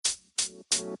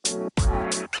Welcome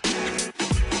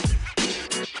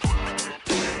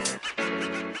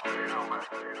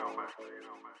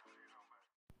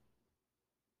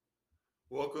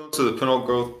to the Pinnacle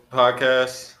Growth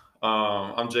Podcast.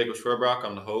 I'm Jacob Schrebrock.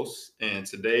 I'm the host, and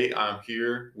today I'm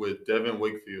here with Devin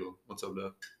Wakefield. What's up,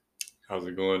 Dev? How's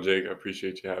it going, Jake? I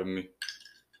appreciate you having me.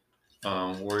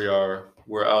 We're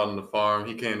out on the farm.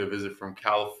 He came to visit from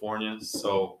California,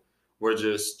 so we're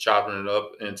just chopping it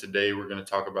up. And today we're going to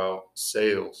talk about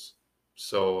sales.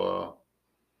 So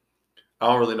I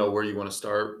don't really know where you want to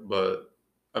start, but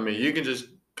I mean you can just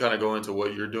kind of go into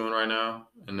what you're doing right now,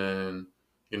 and then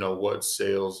what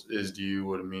sales is to you,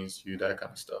 what it means to you, that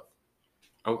kind of stuff.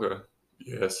 Okay.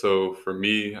 Yeah, so for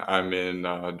me, I'm in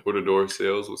door-to-door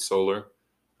sales with solar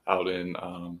out in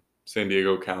San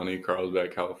Diego County,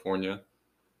 Carlsbad, California.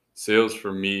 Sales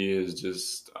for me is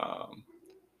just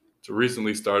it's a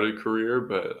recently started career,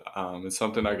 but it's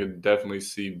something I could definitely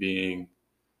see being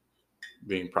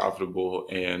profitable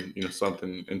and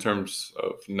something in terms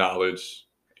of knowledge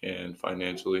and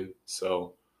financially.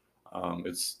 So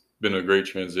it's been a great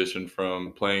transition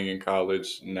from playing in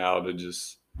college now to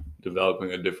just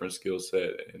developing a different skill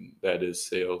set, and that is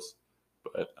sales.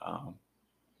 But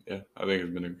yeah, I think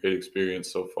it's been a great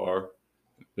experience so far.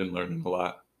 Been learning a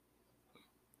lot.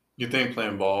 You think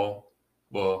playing ball,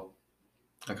 well,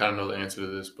 I kind of know the answer to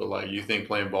this, but like, you think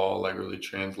playing ball like really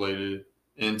translated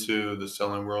into the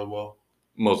selling world well?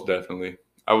 Most definitely,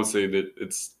 I would say that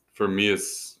it's for me.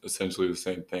 It's essentially the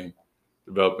same thing.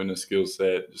 Developing a skill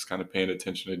set, just kind of paying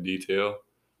attention to detail,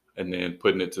 and then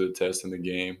putting it to the test in the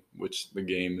game, which the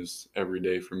game is every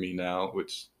day for me now,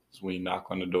 which is when you knock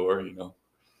on the door,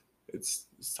 it's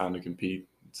time to compete.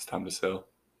 It's time to sell.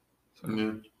 So,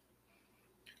 Yeah.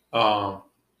 Um,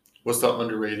 what's the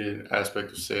underrated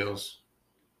aspect of sales?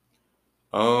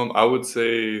 I would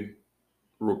say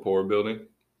rapport building.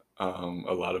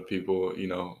 A lot of people,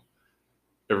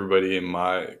 everybody in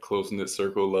my close knit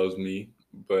circle loves me,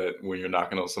 but when you're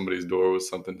knocking on somebody's door with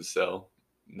something to sell,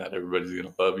 not everybody's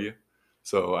gonna love you.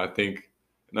 So I think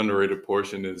an underrated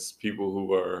portion is people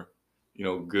who are,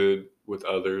 good with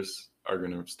others are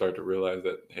gonna start to realize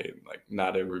that hey, like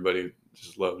not everybody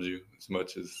just loves you as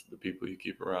much as the people you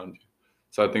keep around you.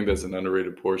 So I think that's an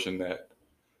underrated portion that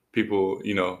people,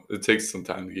 it takes some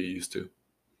time to get used to.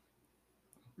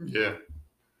 Yeah.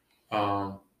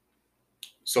 Um,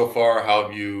 so far, how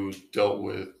have you dealt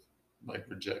with like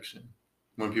rejection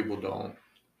when people don't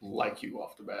like you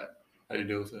off the bat? How do you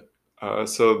deal with it?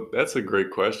 So that's a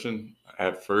great question.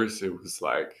 At first, it was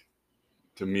like,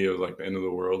 to me, it was like the end of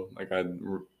the world. Like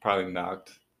probably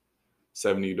knocked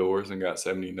 70 doors and got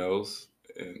 70 no's.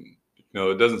 And,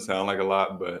 it doesn't sound like a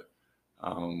lot, but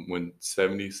when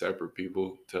 70 separate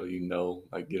people tell you no,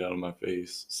 like get out of my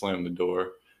face, slam the door,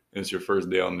 and it's your first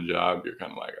day on the job, you're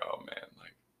kind of like, oh man,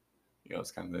 like,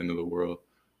 it's kind of the end of the world.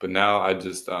 But now I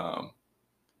just,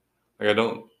 like, I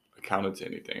don't account it to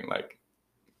anything. Like,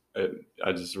 I,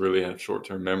 I just really have short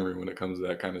term memory when it comes to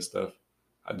that kind of stuff.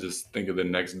 I just think of the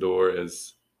next door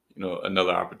as,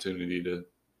 another opportunity to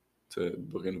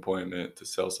book an appointment, to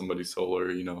sell somebody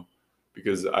solar,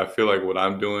 because I feel like what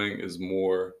I'm doing is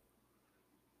more,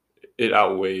 it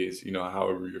outweighs,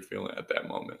 however you're feeling at that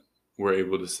moment. We're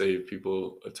able to save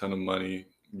people a ton of money,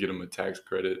 get them a tax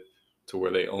credit to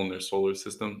where they own their solar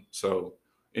system. So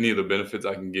any of the benefits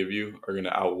I can give you are going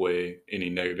to outweigh any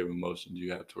negative emotions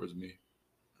you have towards me.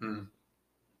 Hmm.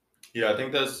 Yeah, I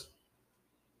think that's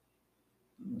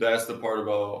the part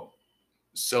about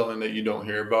selling that you don't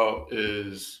hear about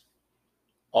is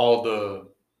all the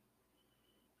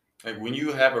like when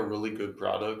you have a really good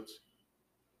product,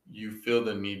 you feel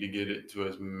the need to get it to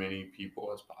as many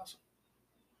people as possible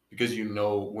because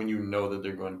when you know that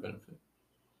they're going to benefit.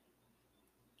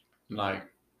 Like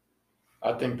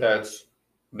I think that's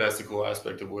the cool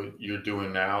aspect of what you're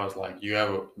doing now is like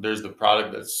there's the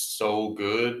product that's so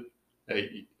good that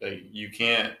you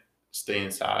can't stay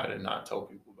inside and not tell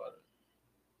people about it.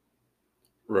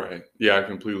 Right. Yeah, I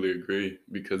completely agree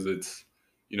because it's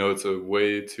a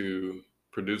way to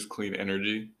produce clean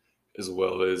energy as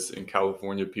well as in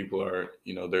California, people are,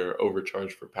 they're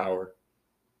overcharged for power.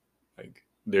 Like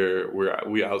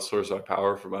we outsource our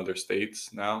power from other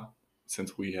states now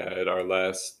since we had our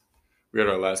last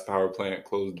power plant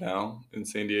closed down in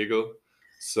San Diego.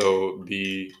 So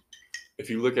if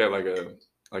you look at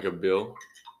like a bill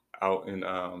out in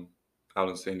out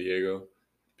in San Diego,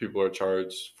 people are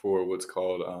charged for what's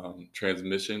called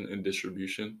transmission and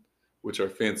distribution, which are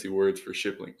fancy words for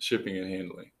shipping and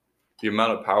handling. The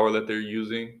amount of power that they're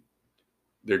using,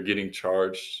 they're getting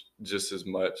charged just as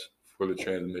much for the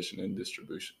transmission and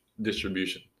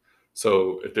distribution.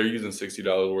 So if they're using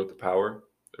 $60 worth of power,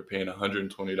 they're paying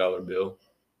 $120 bill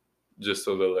just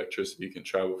so the electricity can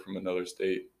travel from another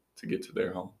state to get to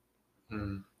their home.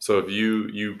 Mm. So if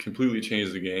you completely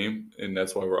change the game, and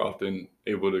that's why we're often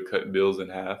able to cut bills in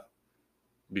half,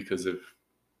 because if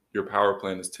your power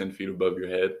plant is 10 feet above your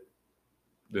head,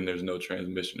 then there's no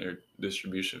transmission or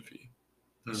distribution fee.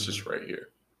 It's Mm-hmm. just right here.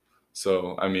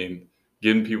 So, I mean,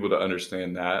 getting people to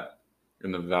understand that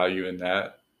and the value in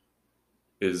that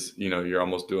is, you're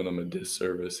almost doing them a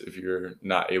disservice if you're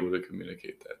not able to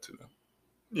communicate that to them.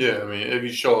 Yeah, I mean, if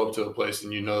you show up to a place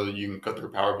and you know that you can cut their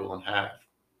power bill in half,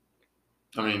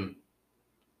 I mean,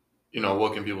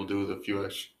 what can people do with a few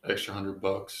extra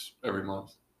 $100 every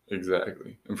month?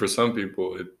 Exactly. And for some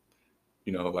people,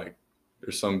 like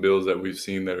there's some bills that we've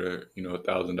seen that are,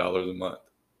 $1,000 a month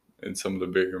in some of the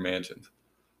bigger mansions.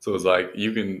 So it's like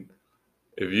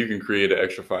if you can create an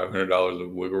extra $500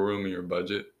 of wiggle room in your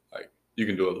budget, like you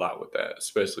can do a lot with that,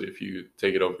 especially if you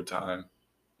take it over time,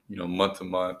 month to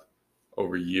month,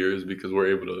 over years, because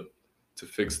we're able to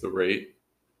fix the rate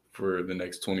for the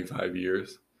next 25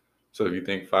 years. So if you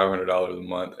think $500 a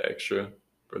month extra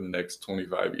for the next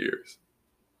 25 years,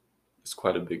 it's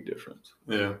quite a big difference.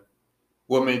 Yeah.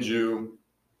 What made you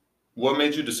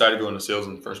decide to go into sales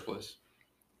in the first place?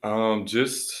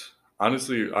 Just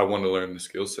honestly, I wanted to learn the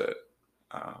skill set.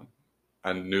 Um,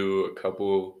 I knew a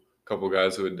couple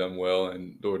guys who had done well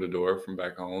in door to door from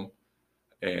back home,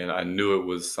 and I knew it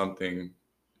was something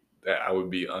that I would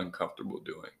be uncomfortable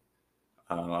doing.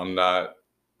 I'm not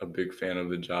a big fan of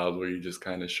the jobs where you just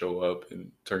kind of show up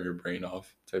and turn your brain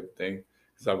off type of thing.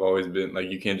 Because I've always been like,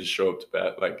 you can't just show up to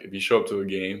bat. Like if you show up to a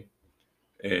game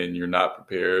and you're not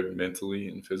prepared mentally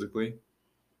and physically,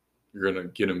 you're gonna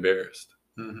get embarrassed.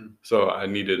 Mm-hmm. So I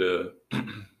needed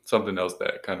something else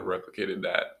that kind of replicated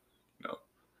that, you know,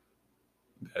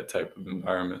 that type of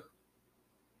environment.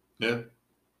 Yeah.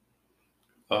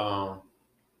 Um,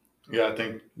 yeah, I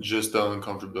think just the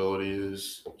uncomfortability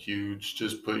is huge.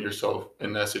 Just put yourself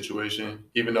in that situation,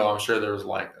 even though I'm sure there was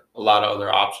like a lot of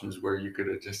other options where you could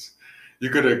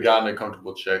have gotten a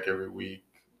comfortable check every week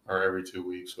or every 2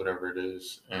 weeks, whatever it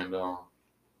is, and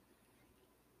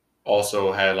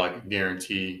also had like a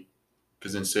guarantee.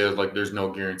 Because in sales, like there's no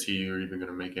guarantee you're even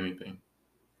going to make anything.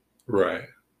 Right.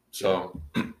 So,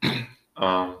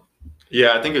 um,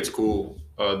 yeah, I think it's cool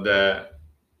that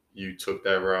you took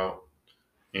that route,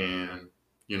 and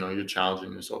you're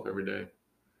challenging yourself every day.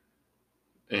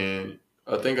 And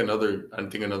I think another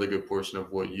good portion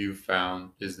of what you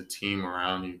found is the team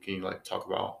around you. Can you like talk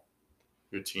about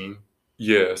your team?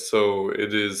 Yeah, so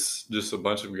it is just a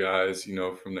bunch of guys,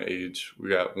 from the age. We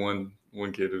got one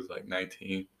kid who's like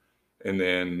 19, and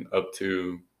then up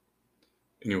to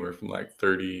anywhere from like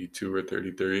 32 or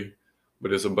 33.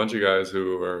 But it's a bunch of guys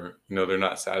who are, they're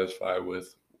not satisfied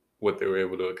with what they were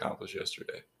able to accomplish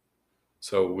yesterday.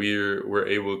 So we're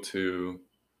able to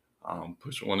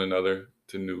push one another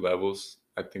to new levels.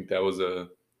 I think that's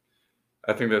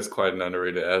quite an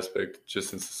underrated aspect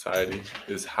just in society,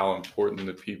 is how important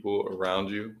the people around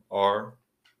you are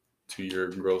to your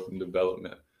growth and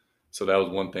development. So that was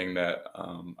one thing that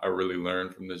I really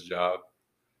learned from this job.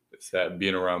 It's that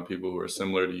being around people who are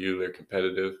similar to you, they're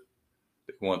competitive,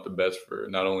 they want the best for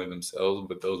not only themselves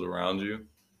but those around you,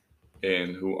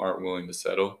 and who aren't willing to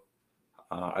settle.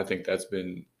 I think that's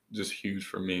been just huge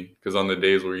for me, because on the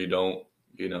days where you don't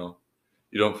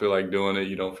feel like doing it,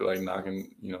 you don't feel like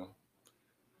knocking,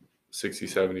 60,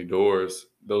 70 doors,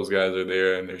 those guys are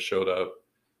there and they're showed up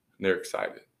and they're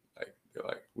excited. Like they're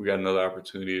like, we got another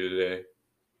opportunity today,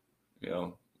 you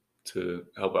know, to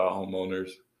help out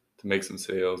homeowners, to make some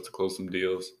sales, to close some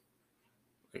deals.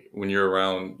 Like when you're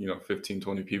around, 15,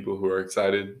 20 people who are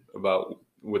excited about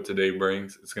what today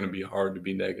brings, it's going to be hard to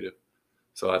be negative.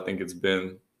 So I think it's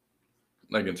been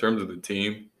like, in terms of the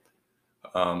team,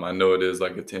 I know it is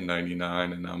like a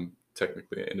 1099 and I'm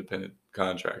technically an independent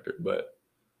contractor, but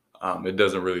it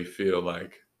doesn't really feel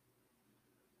like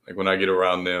when I get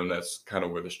around them, that's kind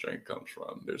of where the strength comes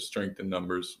from. There's strength in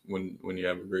numbers when you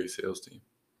have a great sales team.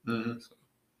 Mm-hmm. So,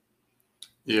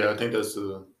 Yeah, I think that's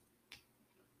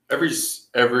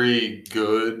every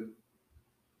good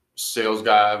sales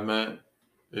guy I've met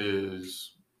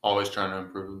is always trying to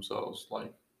improve themselves,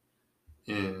 like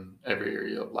in every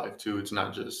area of life too. It's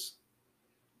not just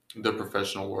the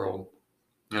professional world.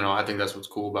 I think that's what's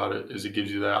cool about it is it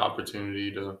gives you that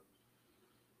opportunity to.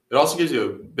 It also gives you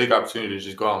a big opportunity to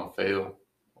just go out and fail.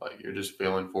 Like you're just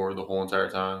failing forward the whole entire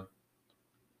time.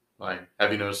 Like,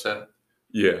 have you noticed that?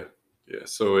 yeah, yeah.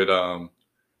 So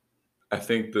I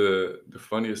think the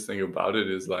funniest thing about it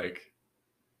is like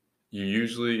you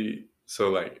usually, so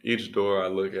like each door I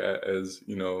look at as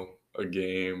a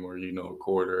game or a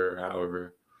quarter,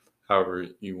 however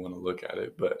you want to look at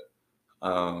it. But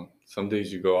some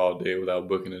days you go all day without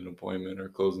booking an appointment or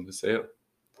closing the sale.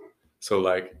 So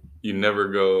like you never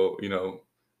go,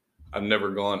 I've never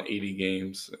gone 80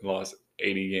 games and lost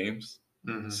 80 games.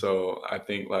 Mm-hmm. So I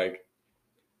think like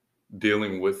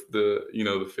dealing with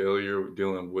the failure,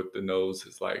 dealing with the no's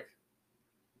is like,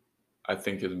 I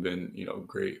think has been,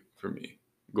 great for me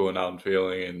going out and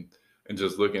failing and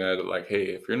just looking at it like, hey,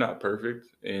 if you're not perfect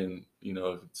and,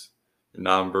 if it's your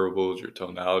nonverbals, your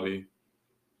tonality,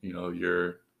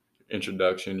 your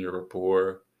introduction, your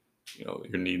rapport,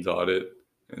 your needs audit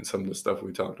and some of the stuff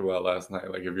we talked about last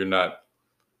night. Like if you're not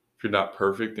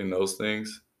perfect in those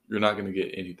things, you're not going to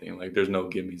get anything. Like there's no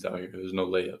gimmies out here. There's no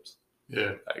layups.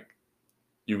 Yeah. Like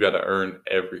you got to earn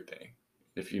everything.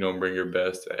 If you don't bring your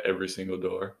best at every single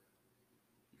door,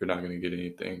 you're not going to get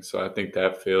anything. So I think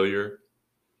that failure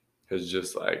has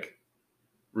just like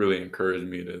really encouraged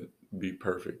me to be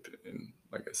perfect and,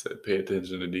 like I said, pay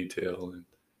attention to detail and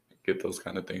get those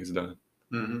kind of things done.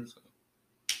 Mm-hmm. So,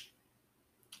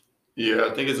 Yeah,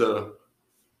 I think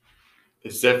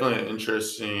it's definitely an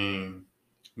interesting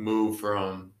move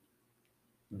from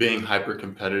being hyper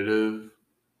competitive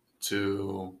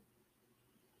to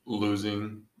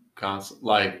losing constant,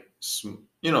 like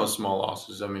small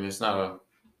losses. I mean, it's not a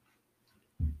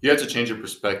you have to change your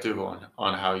perspective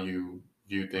on how you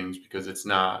view things because it's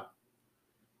not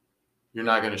you're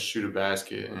not going to shoot a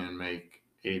basket and make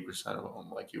 80% of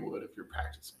them like you would if you're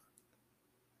practicing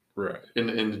right.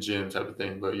 in the gym type of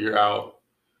thing. But you're out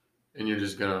and you're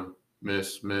just gonna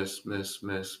miss, miss, miss,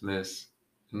 miss, miss,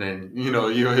 and then you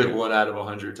hit 1 out of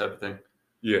 100 type of thing.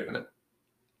 Yeah.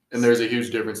 And there's a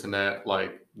huge difference in that,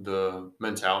 like the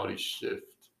mentality shift.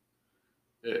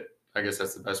 I guess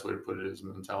that's the best way to put it is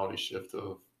mentality shift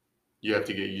of you have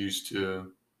to get used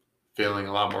to failing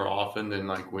a lot more often than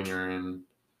like when you're in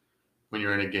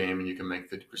a game and you can make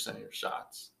 50% of your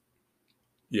shots.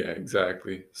 Yeah,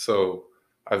 exactly. So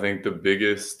I think the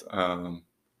biggest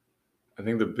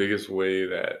way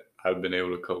that I've been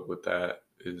able to cope with that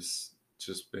is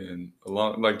just been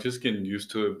along, like just getting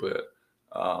used to it. But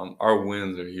our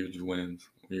wins are huge wins.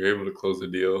 When you're able to close a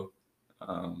deal,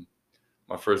 um,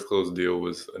 my first closed deal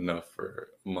was enough for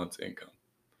a month's income.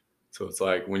 So it's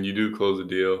like when you do close a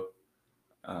deal,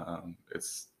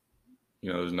 it's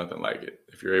there's nothing like it.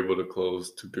 If you're able to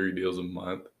close 2-3 deals a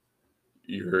month,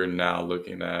 you're now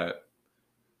looking at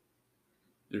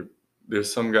you're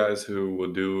there's some guys who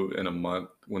will do in a month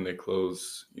when they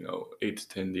close 8 to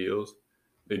 10 deals,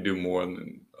 they do more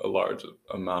than a large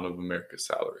amount of America's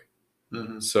salary.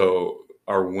 Mm-hmm. So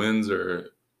our wins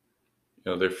are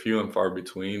they're few and far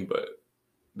between, but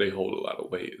they hold a lot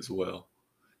of weight as well.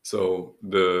 So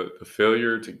the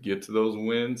failure to get to those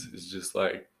wins is just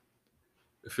like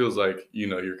it feels like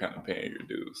you're kind of paying your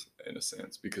dues in a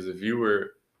sense, because if you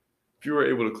were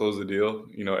able to close a deal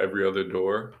every other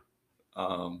door,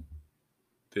 um,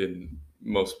 then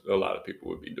a lot of people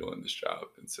would be doing this job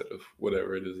instead of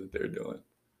whatever it is that they're doing.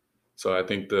 So I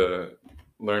think the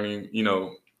learning,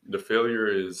 the failure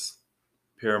is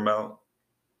paramount,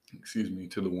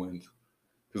 to the wins,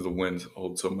 because the wins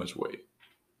hold so much weight.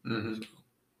 Mm-hmm.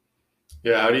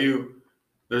 Yeah,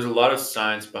 there's a lot of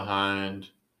science behind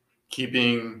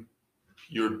keeping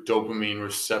your dopamine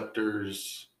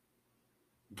receptors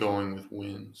going with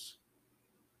wins.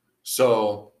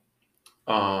 So,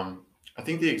 I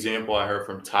think the example I heard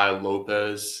from Ty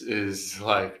Lopez is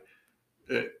like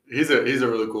he's a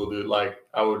really cool dude. Like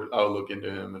I would look into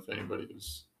him if anybody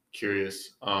was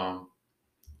curious.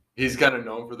 He's kind of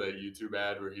known for that YouTube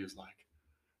ad where he was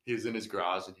in his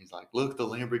garage and he's like, "Look, the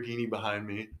Lamborghini behind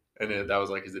me," and then that was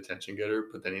like his attention getter.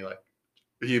 But then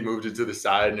he moved it to the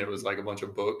side and it was like a bunch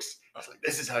of books. I was like,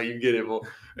 "This is how you get it,"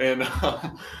 and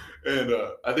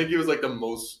I think it was like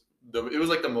it was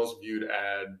like the most viewed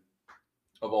ad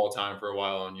of all time for a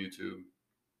while on YouTube.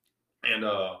 And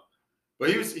but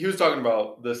he was talking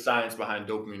about the science behind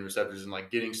dopamine receptors and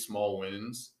like getting small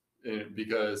wins,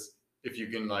 because if you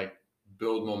can like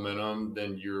build momentum,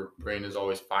 then your brain is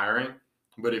always firing.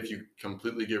 But if you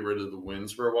completely get rid of the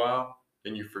wins for a while,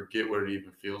 then you forget what it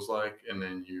even feels like, and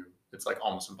then it's like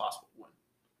almost impossible to win.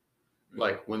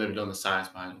 Like when they've done the science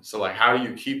behind it. So like, how do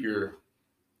you keep your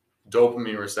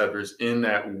dopamine receptors in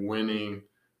that winning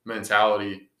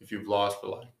mentality if you've lost for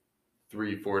like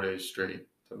 3-4 days straight,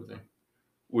 type of thing?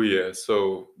 Well, yeah.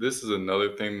 So this is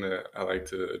another thing that I like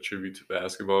to attribute to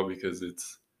basketball, because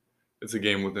it's a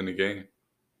game within a game.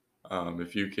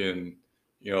 If you can,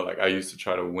 like I used to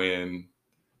try to win.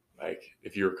 Like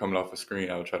if you were coming off a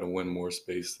screen, I would try to win more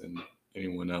space than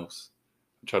anyone else.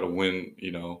 I try to win,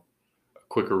 a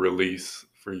quicker release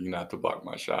for you not to block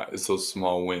my shot. It's those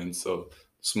small wins. So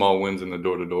small wins in the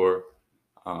door-to-door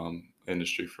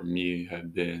industry for me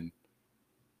had been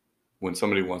when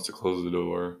somebody wants to close the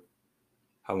door,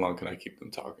 how long can I keep them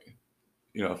talking?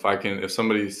 If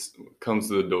somebody comes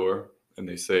to the door and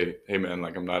they say, "Hey, man,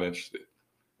 like I'm not interested,"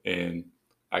 and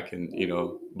I can,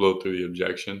 blow through the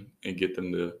objection and get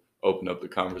them to open up the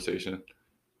conversation,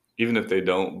 even if they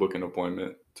don't book an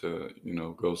appointment to,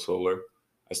 go solar,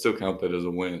 I still count that as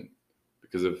a win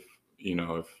because if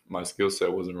my skill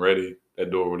set wasn't ready,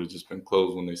 that door would have just been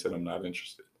closed when they said I'm not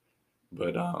interested.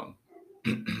 But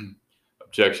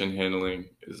objection handling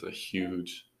is a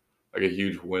huge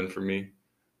win for me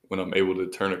when I'm able to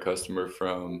turn a customer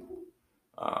from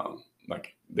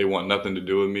like they want nothing to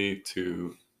do with me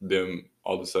to them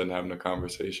all of a sudden having a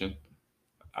conversation.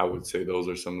 I would say those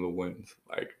are some of the wins.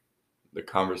 Like the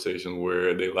conversation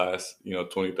where they last,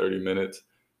 20, 30 minutes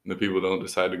and the people don't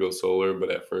decide to go solar, but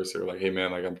at first they're like, "Hey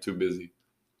man, like I'm too busy."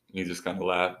 And you just kind of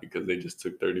laugh because they just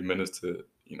took 30 minutes to,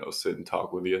 sit and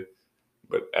talk with you.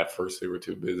 But at first they were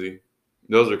too busy.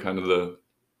 Those are kind of the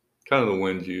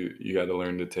wins you got to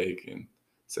learn to take and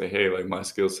say, "Hey, like my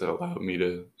skill set allowed me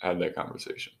to have that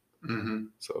conversation." Mm-hmm.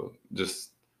 So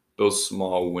just those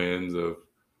small wins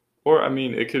or I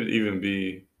mean, it could even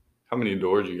be how many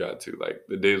doors you got to. Like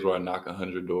the days where I knock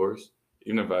 100 doors,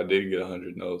 even if I did get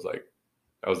 100 no's, like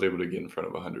I was able to get in front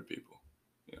of 100 people.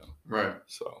 You know, Right.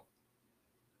 so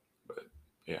but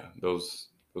yeah, those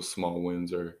small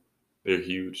wins they're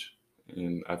huge,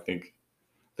 and I think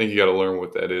you got to learn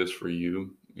what that is for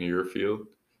you in your field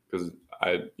because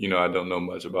I don't know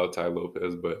much about Ty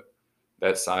Lopez, but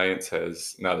that science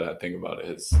has, now that I think about it,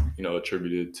 has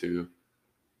attributed to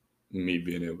me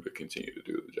being able to continue to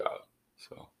do the job.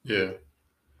 So Yeah.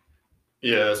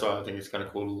 Yeah, that's why I think it's kind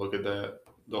of cool to look at that.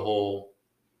 The whole,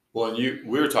 well, and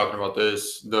we were talking about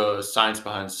this, the science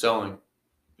behind selling.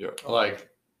 yeah, Like,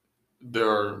 there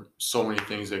are so many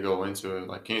things that go into it.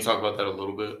 Like, can you talk about that a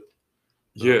little bit?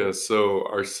 The, yeah. So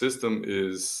our system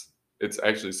it's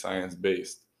actually science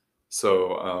based.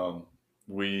 So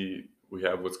we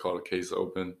have what's called a case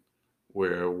open,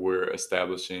 where we're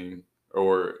establishing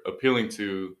or appealing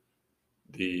to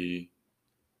the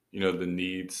the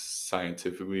needs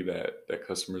scientifically that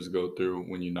customers go through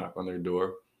when you knock on their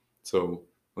door. So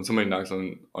when somebody knocks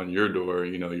on your door,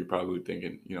 you're probably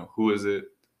thinking, who is it?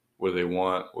 What do they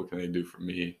want? What can they do for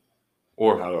me?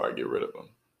 Or how do I get rid of them?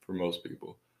 For most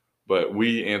people, but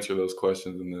we answer those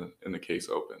questions in the case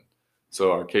open.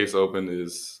 So our case open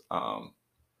is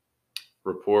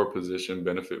rapport, position,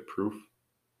 benefit, proof.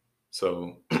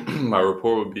 So my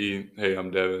rapport would be, "Hey,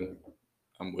 I'm Devin.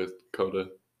 I'm with Coda.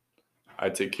 I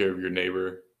take care of your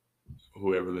neighbor,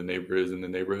 whoever the neighbor is in the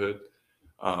neighborhood."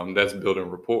 That's building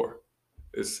rapport.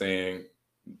 It's saying,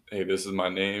 "Hey, this is my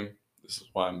name. This is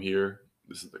why I'm here.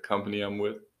 This is the company I'm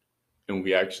with, and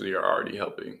we actually are already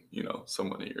helping,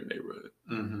 someone in your neighborhood."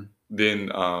 mm-hmm. Then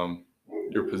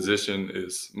your position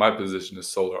is my position is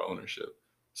solar ownership.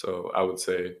 So I would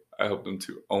say I help them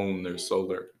to own their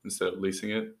solar instead of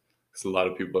leasing it, because a lot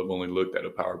of people have only looked at a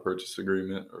power purchase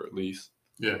agreement or a lease.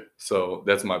 Yeah. So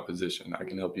that's my position. I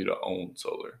can help you to own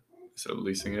solar instead of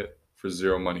leasing it for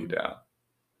zero money down.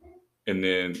 And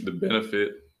then the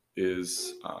benefit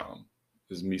is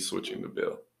me switching the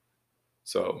bill.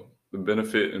 So the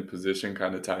benefit and position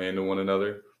kind of tie into one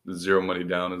another. The zero money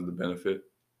down is the benefit,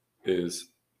 is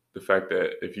the fact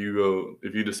that if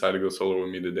you decide to go solar with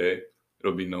me today,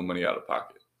 it'll be no money out of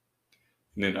pocket.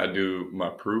 And then I do my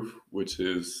proof, which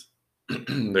is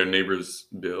their neighbor's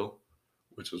bill,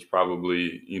 which was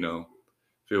probably,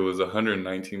 if it was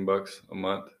 $119 a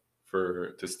month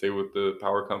to stay with the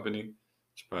power company,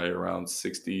 it's probably around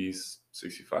 60,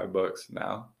 $65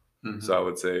 now. So Mm-hmm. I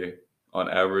would say on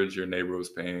average, your neighbor was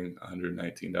paying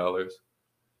 $119.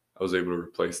 I was able to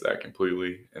replace that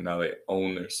completely, and now they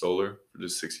own their solar for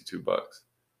just $62.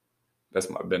 That's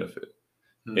my benefit.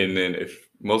 And Mm-hmm. then if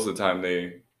most of the time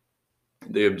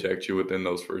they object you within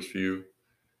those first few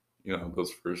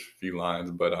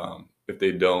lines, but if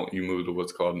they don't, you move to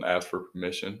what's called an ask for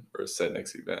permission or a set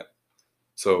next event.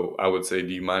 So I would say, "Do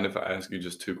you mind if I ask you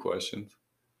just two questions?"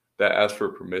 That ask for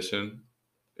permission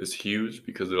is huge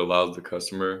because it allows the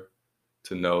customer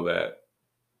to know that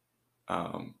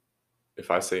um, if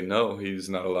I say no, he's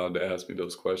not allowed to ask me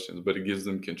those questions, but it gives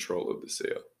them control of the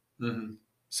sale. Mm-hmm.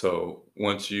 So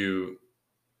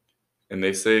and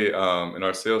they say in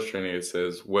our sales training, it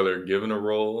says whether given a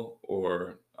role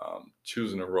or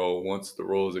choosing a role, once the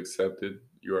role is accepted,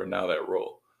 you are now that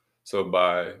role. So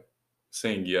by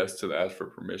saying yes to the ask for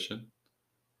permission,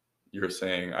 you're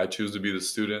saying, "I choose to be the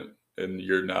student, and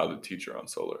you're now the teacher on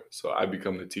solar." So I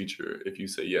become the teacher if you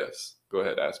say yes. Go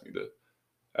ahead, ask me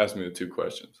the two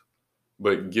questions.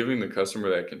 But giving the customer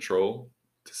that control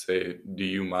to say, "Do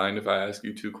you mind if I ask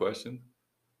you 2 questions?"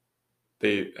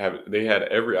 They had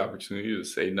every opportunity to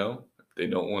say no. They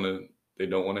don't want to. They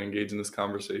don't want to engage in this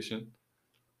conversation.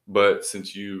 But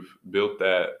since you've built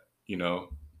that, you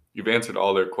know, you've answered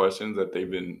all their questions that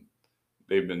they've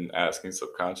been asking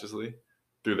subconsciously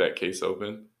through that case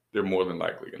open, they're more than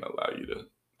likely going to allow you to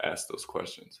ask those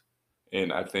questions.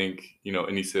 And I think,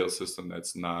 any sales system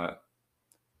that's not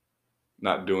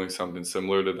doing something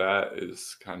similar to that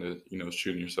is kind of,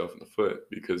 shooting yourself in the foot,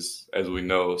 because as we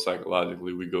know,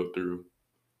 psychologically,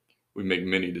 we make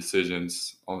many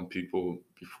decisions on people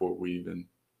before we even,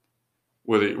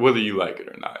 whether you like it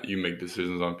or not, you make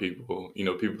decisions on people.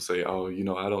 People say, "Oh,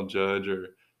 I don't judge,"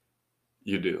 or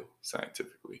you do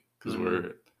scientifically, because Mm-hmm.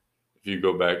 if you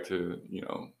go back to,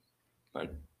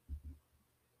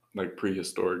 like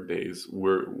prehistoric days,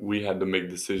 where we had to make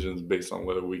decisions based on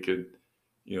whether we could,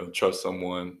 trust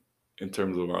someone in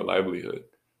terms of our livelihood.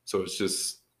 So it's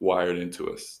just wired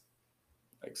into us,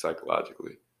 like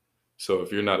psychologically. So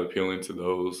if you're not appealing to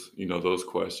those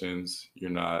questions, if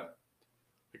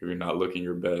you're not looking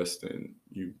your best, and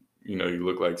you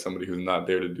look like somebody who's not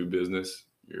there to do business,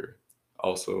 you're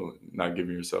also not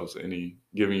giving yourself any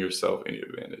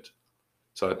advantage.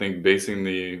 So I think basing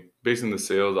the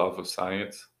sales off of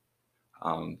science,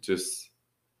 just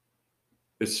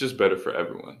it's just better for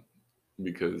everyone,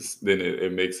 because then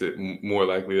it makes it more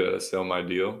likely that I sell my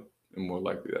deal, and more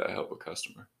likely that I help a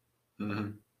customer.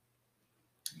 Mm-hmm.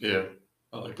 Yeah,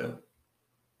 I like that.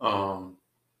 Um,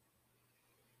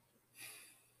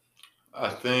 I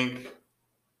think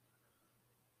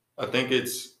I think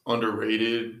it's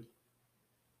underrated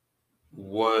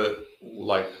what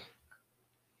like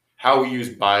how we use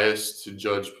bias to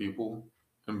judge people,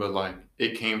 and but like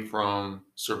it came from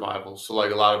survival. So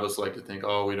like a lot of us like to think,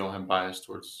 oh, we don't have bias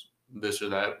towards this or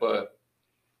that, but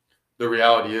the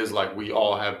reality is like we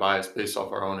all have bias based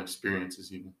off our own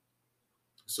experiences even.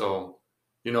 So,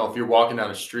 if you're walking down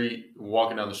the street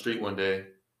one day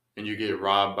and you get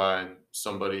robbed by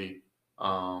somebody,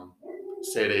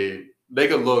 say they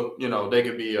could look, they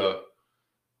could be a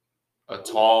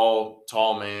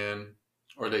tall man,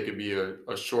 or they could be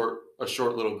a short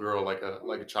little girl, like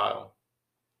a child.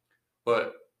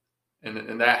 But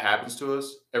and that happens to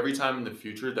us every time in the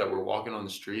future that we're walking on the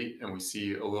street and we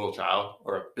see a little child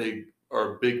or a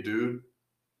big dude.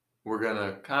 We're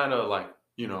gonna kind of like,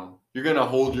 you're gonna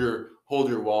hold your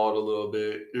wallet a little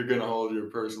bit. You're gonna hold your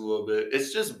purse a little bit.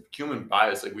 It's just human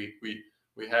bias. Like we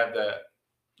have that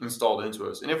installed into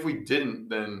us, and if we didn't,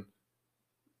 then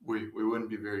we wouldn't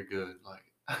be very good. Like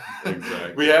we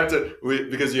Exactly. have to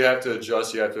because you have to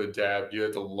adjust, you have to adapt, you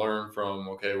have to learn from,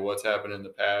 okay, what's happened in the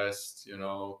past.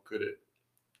 Could it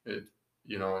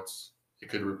it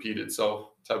could repeat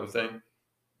itself, type of thing.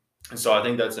 And so I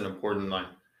think that's an important like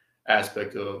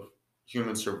aspect of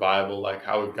human survival, like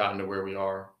how we've gotten to where we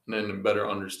are, and then to better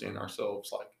understand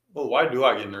ourselves. Like, well, why do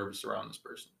I get nervous around this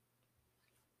person?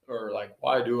 Or like,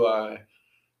 why do I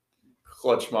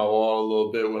clutch my wall a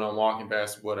little bit when I'm walking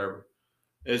past? Whatever.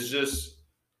 It's just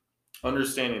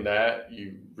understanding that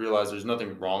you realize there's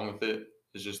nothing wrong with it.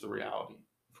 It's just the reality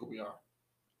of who we are.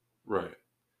 Right.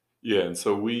 Yeah, and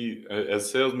so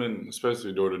as salesmen,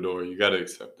 especially door to door, you got to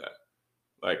accept that.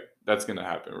 Like, that's gonna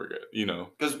happen. We're good.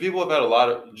 Because people have had a lot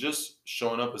of just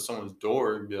showing up at someone's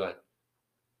door and be like,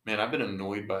 man, I've been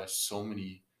annoyed by so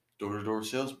many door to door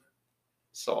salesmen.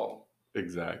 So,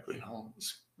 Exactly.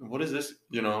 what is this?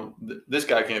 This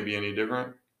guy can't be any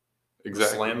different. Just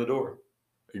Exactly. slam the door.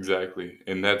 Exactly.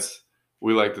 And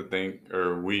we like to think,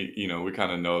 or we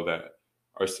kind of know that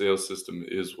our sales system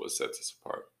is what sets us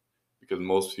apart, because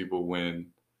most people,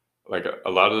 like a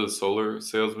lot of the solar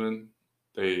salesmen,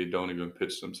 they don't even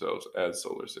pitch themselves as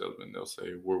solar salesmen. They'll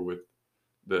say, "We're with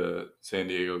the San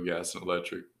Diego Gas and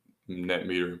Electric net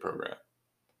metering program."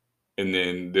 And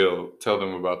then they'll tell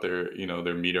them about their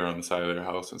meter on the side of their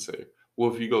house and say,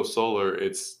 "Well, if you go solar,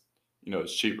 it's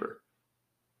cheaper."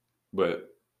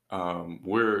 But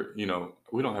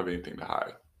we don't have anything to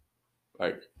hide.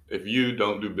 Like, if you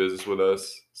don't do business with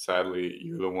us, sadly,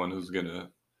 you're the one who's gonna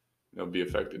be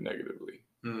affected negatively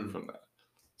Mm, from that.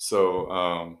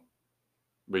 So,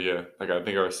 but yeah, like, I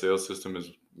think our sales system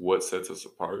is what sets us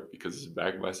apart, because it's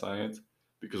backed by science.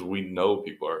 Because we know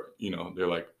people are, they're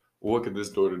like, well, what could this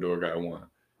door to door guy want?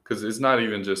 Because it's not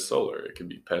even just solar; it could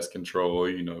be pest control,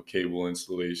 cable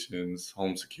installations,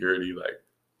 home security. Like,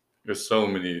 there's so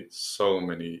many,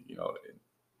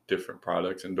 different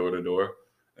products in door to door,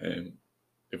 and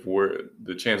if we're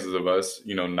the chances of us,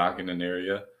 knocking an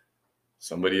area,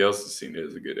 somebody else has seen it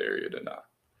as a good area to knock.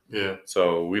 yeah.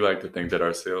 So we like to think that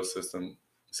our sales system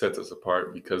sets us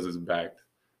apart because it's backed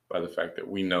by the fact that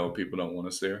we know people don't want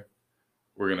us there.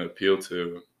 We're going to appeal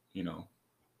to, you know,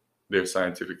 their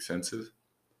scientific senses,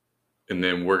 and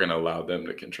then we're going to allow them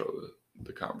to control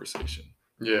the conversation.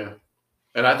 Yeah.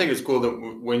 And I think it's cool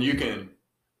that when you can,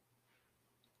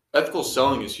 ethical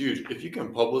selling is huge. If you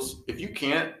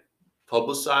can't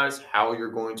publicize how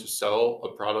you're going to sell a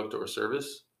product or a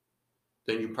service,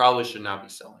 then you probably should not be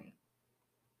selling it.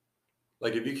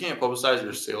 Like if you can't publicize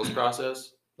your sales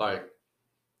process, like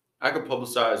I could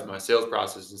publicize my sales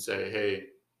process and say, hey,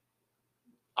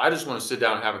 I just want to sit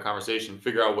down and have a conversation,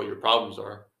 figure out what your problems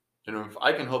are. And if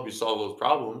I can help you solve those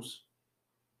problems,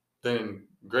 then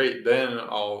great. Then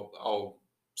I'll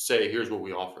say, here's what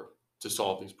we offer to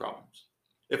solve these problems.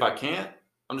 If I can't,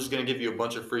 I'm just going to give you a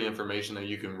bunch of free information that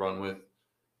you can run with,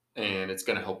 and it's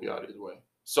going to help you out either way.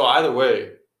 So either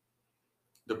way,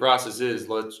 the process is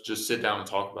let's just sit down and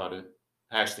talk about it,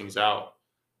 hash things out,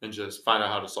 and just find out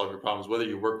how to solve your problems, whether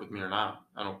you work with me or not.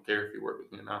 I don't care if you work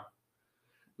with me or not.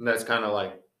 And that's kind of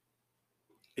like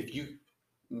if you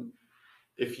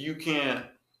can't,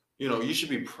 you should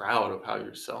be proud of how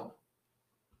you're selling.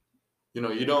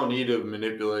 You don't need to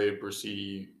manipulate,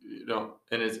 perceive,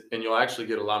 and you'll actually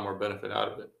get a lot more benefit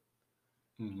out of it.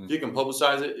 Mm-hmm. If you can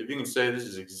publicize it, if you can say this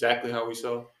is exactly how we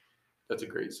sell, that's a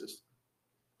great system.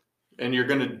 And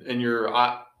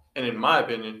and in my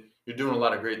opinion, you're doing a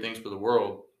lot of great things for the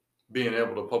world, being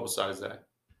able to publicize that.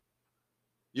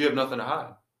 You have nothing to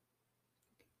hide.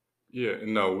 Yeah,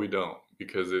 no, we don't,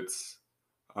 because it's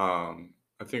I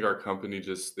think our company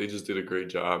they just did a great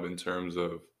job in terms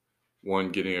of,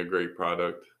 one, getting a great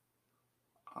product,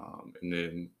 and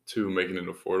then two, making it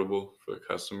affordable for the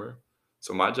customer.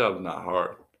 So my job is not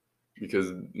hard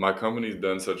because my company's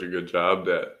done such a good job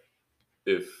that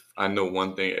if I know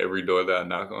one thing every door that I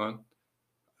knock on,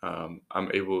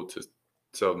 I'm able to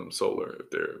sell them solar if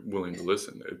they're willing to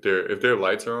listen. If their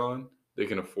lights are on, they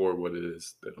can afford what it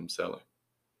is that I'm selling.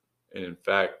 And in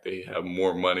fact, they have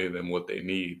more money than what they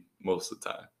need most of the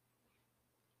time.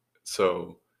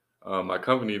 So my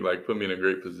company like put me in a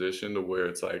great position to where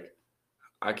it's like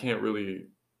I don't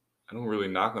really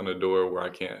knock on a door where I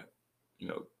can't,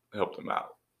 help them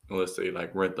out unless they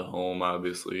like rent the home,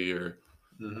 obviously, or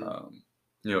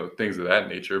things of that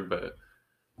nature. But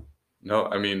no,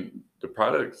 I mean the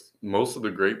products, most of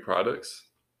the great products,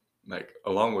 like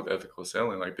along with ethical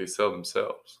selling, like they sell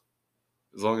themselves.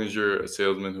 As long as you're a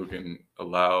salesman who can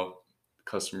allow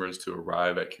customers to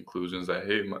arrive at conclusions that,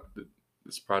 hey,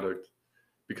 this product,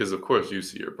 because of course you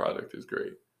see your product is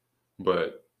great,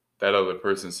 but that other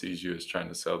person sees you as trying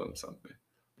to sell them something.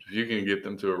 If you can get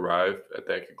them to arrive at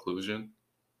that conclusion,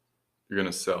 you're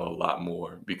going to sell a lot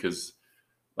more because,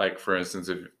 like, for instance,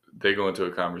 if they go into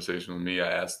a conversation with me,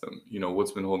 I ask them,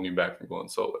 what's been holding you back from going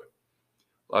solar?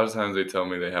 A lot of times they tell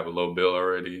me they have a low bill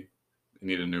already, they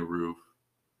need a new roof,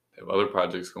 they have other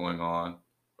projects going on,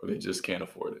 or they just can't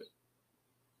afford it.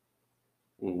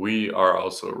 Well, we are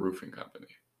also a roofing company.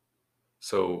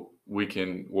 So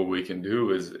what we can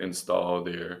do is install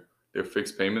their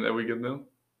fixed payment that we give them.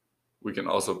 We can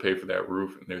also pay for that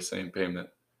roof in their same payment.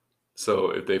 So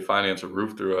if they finance a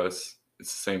roof through us,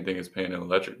 it's the same thing as paying an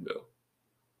electric bill.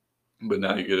 But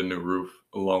now you get a new roof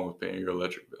along with paying your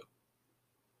electric bill.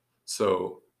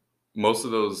 So most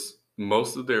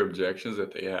of their objections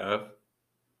that they have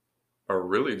are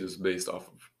really just based off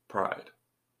of pride,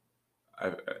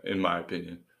 in my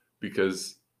opinion,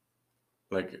 because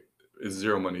like it's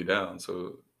zero money down.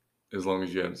 So as long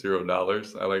as you have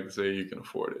 $0, I like to say you can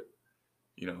afford it.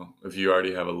 If you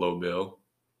already have a low bill,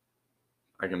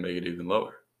 I can make it even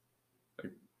lower.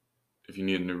 Like if you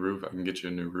need a new roof, I can get you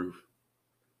a new roof.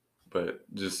 But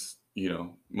just,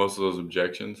 most of those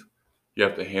objections, you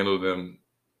have to handle them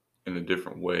in a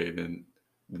different way than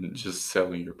just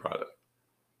selling your product.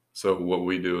 So what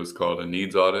we do is called a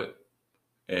needs audit.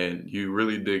 And you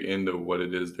really dig into what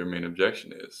it is their main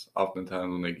objection is.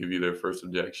 Oftentimes when they give you their first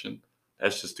objection,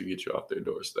 that's just to get you off their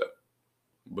doorstep.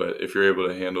 But if you're able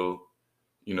to handle,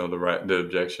 the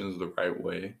objections the right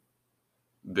way,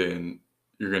 then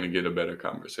you're going to get a better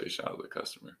conversation out of the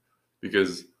customer.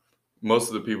 Because most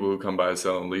of the people who come by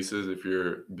selling leases, if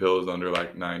your bill is under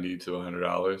like $90 to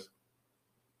 $100,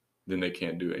 then they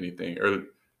can't do anything. Or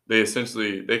they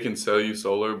can sell you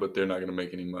solar, but they're not going to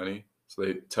make any money. So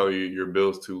they tell you your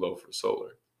bill is too low for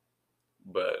solar,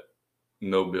 but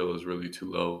no bill is really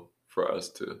too low for us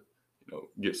to,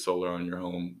 get solar on your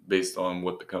home based on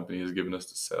what the company has given us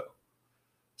to sell.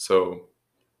 So,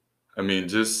 I mean,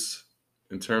 just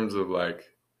in terms of like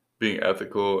being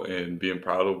ethical and being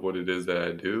proud of what it is that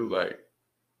I do, like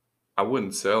I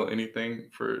wouldn't sell anything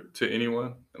to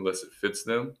anyone unless it fits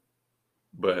them.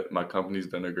 But my company's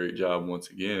done a great job once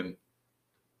again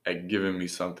at giving me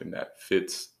something that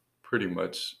fits pretty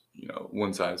much,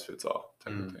 one size fits all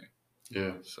type of thing.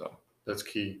 Yeah, So that's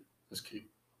key. That's key.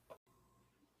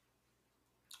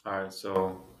 All right,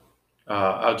 so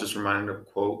I was just reminded of a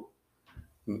quote,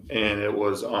 and it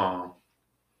was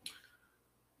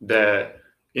that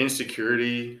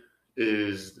insecurity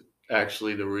is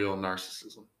actually the real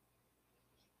narcissism,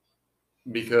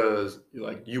 because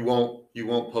like you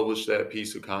won't publish that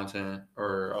piece of content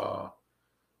or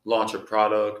launch a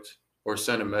product or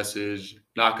send a message,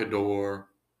 knock a door,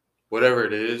 whatever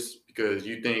it is, because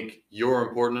you think you're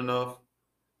important enough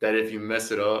that if you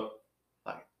mess it up,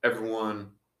 like everyone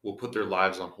will put their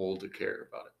lives on hold to care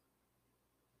about it.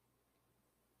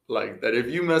 Like that if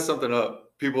you mess something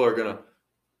up, people are gonna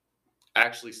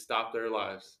actually stop their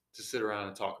lives to sit around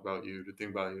and talk about you, to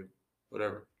think about you,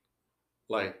 whatever.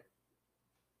 Like,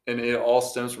 and it all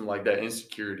stems from like that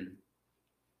insecurity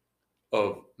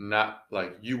of not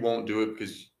like you won't do it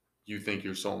because you think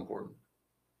you're so important.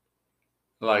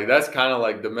 Like that's kind of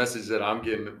like the message that I'm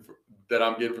getting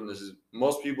from this is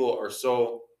most people are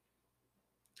so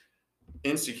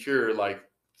insecure, like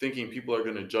thinking people are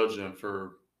going to judge them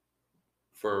for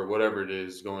whatever it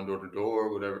is, going door to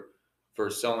door, whatever, for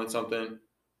selling something,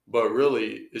 but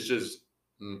really it's just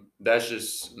that's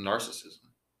just narcissism.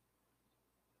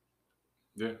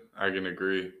 yeah, I can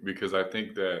agree because I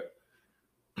think that,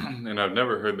 and I've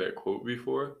never heard that quote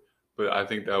before, but I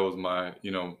think that was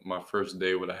my first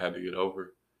day what I had to get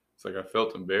over. It's like I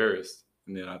felt embarrassed,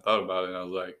 and then I thought about it, and I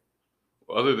was like,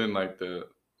 well, other than like the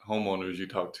homeowners you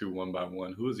talk to one by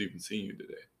one, who's even seen you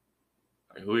today?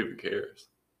 Like, who even cares?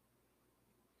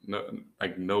 No,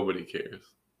 like nobody cares.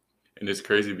 And it's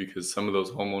crazy because some of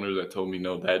those homeowners that told me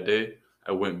no that day,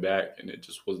 I went back and it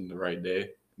just wasn't the right day,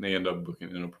 and they end up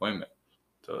booking an appointment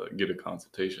to get a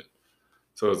consultation.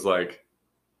 So it's like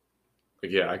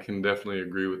yeah, I can definitely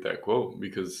agree with that quote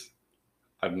because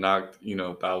I've knocked,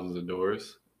 thousands of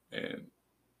doors and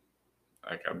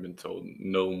like I've been told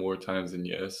no more times than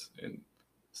yes and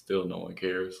still no one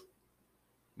cares.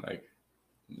 Like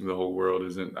the whole world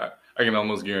isn't I can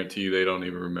almost guarantee you they don't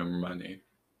even remember my name.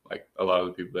 Like a lot of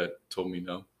the people that told me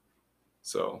no.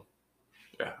 So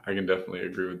yeah, I can definitely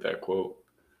agree with that quote.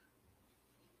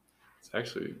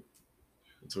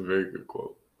 It's a very good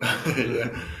quote.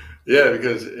 Yeah, yeah,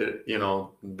 because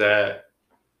that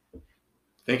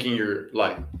thinking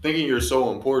you're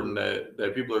so important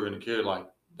that people are going to care, like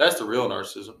that's the real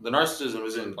narcissism. The narcissism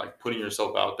isn't like putting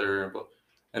yourself out there,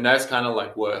 and that's kind of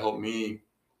like what helped me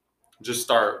just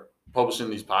start publishing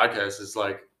these podcasts. It's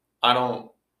like I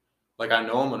don't like I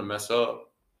know I'm going to mess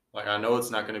up, like I know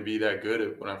it's not going to be that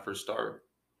good when I first start,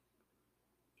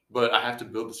 but I have to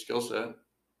build the skill set,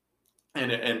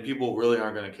 and people really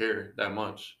aren't going to care that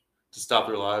much to stop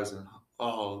their lives and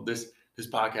oh this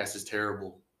podcast is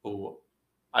terrible. Oh,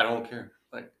 I don't care.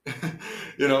 Like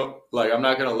like I'm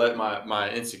not going to let my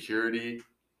insecurity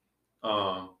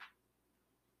um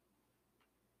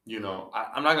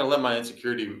I'm not going to let my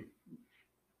insecurity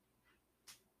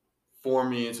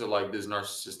form me into like this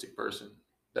narcissistic person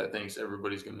that thinks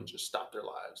everybody's going to just stop their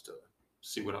lives to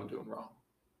see what I'm doing wrong.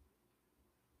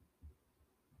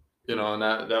 And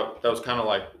that was kind of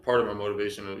like part of my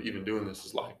motivation of even doing this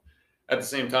is like at the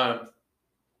same time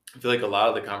I feel like a lot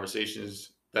of the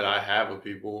conversations that I have with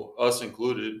people, us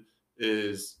included,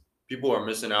 is people are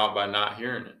missing out by not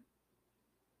hearing it.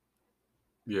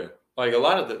 Yeah. Like a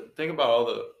lot of think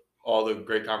about all the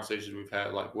great conversations we've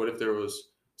had. Like, what if there was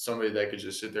somebody that could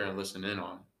just sit there and listen in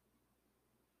on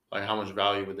it? Like, how much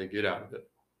value would they get out of it?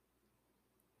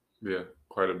 Yeah,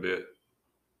 quite a bit.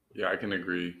 Yeah, I can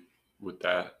agree with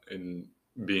that. And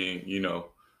being,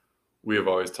 we have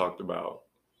always talked about,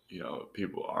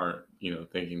 people aren't,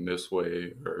 thinking this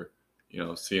way or,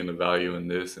 seeing the value in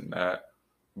this and that.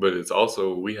 But it's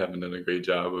also, we haven't done a great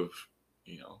job of,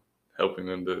 helping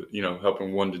them to,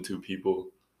 helping 1 to 2 people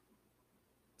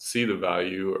see the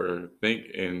value or think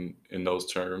in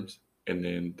those terms. And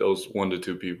then those 1 to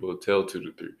 2 people tell 2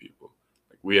 to 3 people.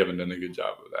 Like we haven't done a good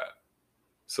job of that.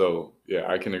 So yeah,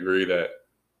 I can agree that,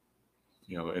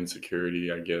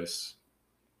 insecurity, I guess,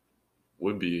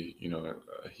 would be,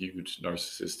 a huge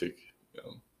narcissistic, you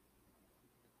know,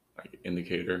 like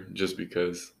indicator. Just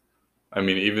because, I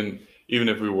mean, even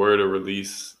if we were to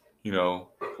release,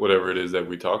 whatever it is that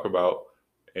we talk about,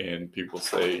 and people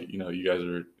say, you guys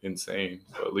are insane,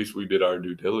 but at least we did our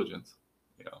due diligence,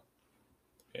 you know,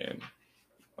 and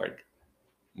like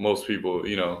most people,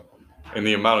 and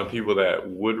the amount of people that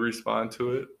would respond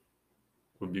to it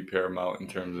would be paramount in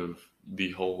terms of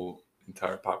the whole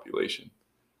entire population,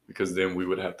 because then we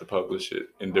would have to publish it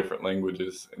in different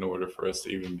languages in order for us to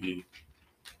even be,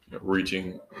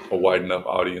 reaching a wide enough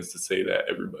audience to say that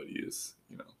everybody is,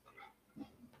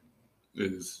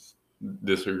 is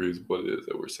disagrees with what it is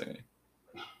that we're saying.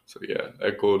 So yeah,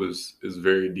 that quote is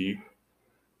very deep,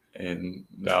 and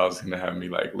now it's gonna have me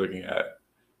like looking at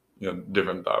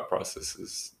different thought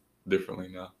processes differently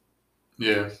now.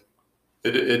 Yeah,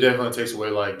 it definitely takes away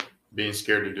like being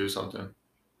scared to do something,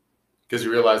 because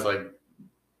you realize like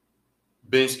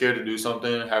being scared to do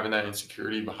something, having that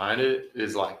insecurity behind it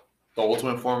is like the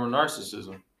ultimate form of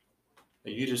narcissism.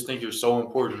 And you just think you're so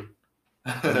important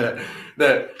that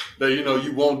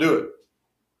you won't do it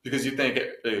because you think,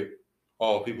 hey,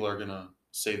 oh, people are gonna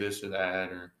say this or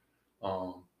that or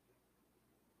um,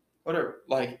 whatever.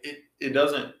 Like it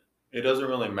doesn't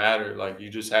really matter. Like you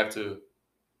just have to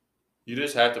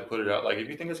put it out. Like if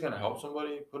you think it's gonna help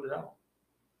somebody, put it out.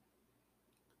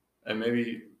 And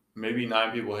maybe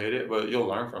 9 people hate it, but you'll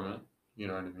learn from it. You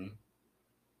know what I mean?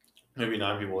 Maybe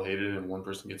 9 people hate it and one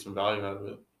person gets some value out of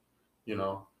it. You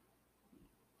know,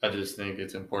 I just think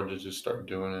it's important to just start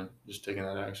doing it, just taking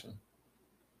that action.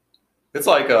 It's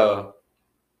like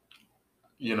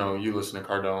you listen to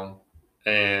Cardone,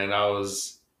 and I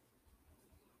was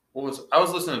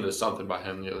listening to something by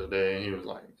him the other day, and he was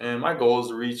like, "And my goal is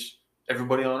to reach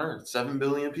everybody on Earth, 7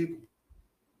 billion people."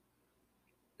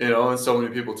 And so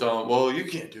many people tell him, "Well, you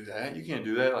can't do that. You can't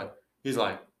do that." Like he's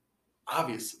like,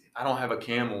 "Obviously, I don't have a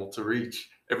camel to reach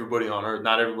everybody on Earth.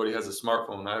 Not everybody has a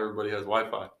smartphone. Not everybody has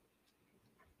Wi-Fi.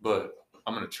 But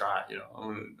I'm gonna try.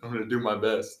 I'm gonna do my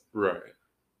best." Right.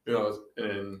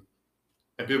 And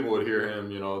people would hear him,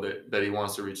 that he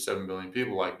wants to reach 7 billion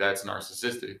people. Like that's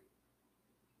narcissistic.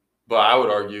 But I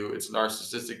would argue it's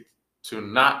narcissistic to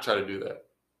not try to do that.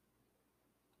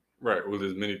 Right. With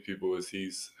as many people as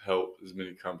he's helped, as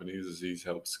many companies as he's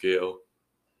helped scale.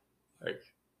 Like,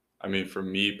 I mean, for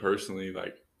me personally,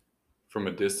 like from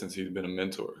a distance, he's been a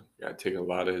mentor. I take a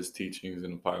lot of his teachings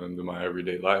and apply them to my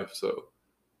everyday life. So,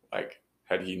 like,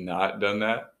 had he not done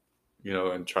that,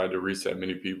 and tried to reach that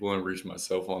many people and reach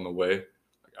myself on the way,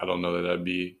 like, I don't know that I'd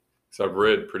be. So I've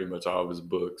read pretty much all of his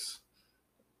books,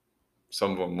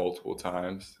 some of them multiple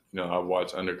times. I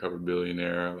watch Undercover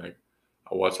Billionaire. Like,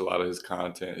 I watch a lot of his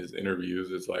content, his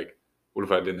interviews. It's like, what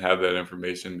if I didn't have that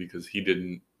information because he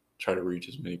didn't try to reach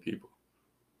as many people?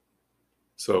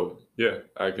 So yeah,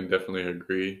 I can definitely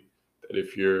agree that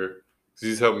because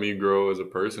he's helped me grow as a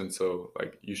person. So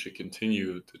like, you should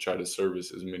continue to try to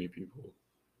service as many people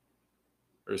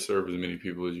or serve as many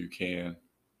people as you can,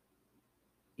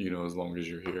 as long as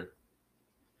you're here.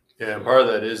 Yeah, and part of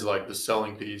that is like the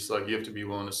selling piece. Like you have to be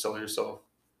willing to sell yourself,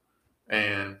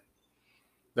 and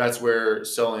that's where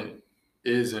selling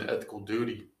is an ethical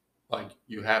duty. Like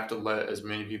you have to let as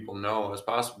many people know as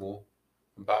possible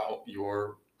about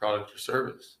your product or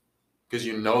service because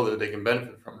you know that they can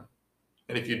benefit from it.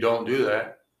 And if you don't do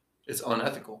that, it's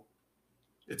unethical.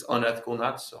 It's unethical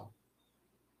not to sell.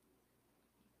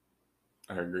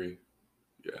 I agree.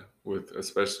 Yeah,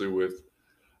 especially with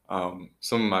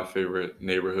some of my favorite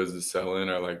neighborhoods to sell in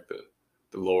are like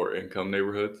the lower income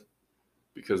neighborhoods,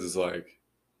 because it's like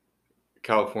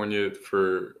California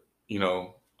for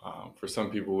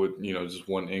some people with just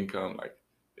one income, like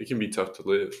it can be tough to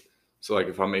live. So like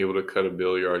if I'm able to cut a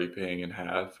bill you're already paying in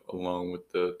half along with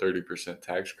the 30%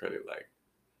 tax credit, like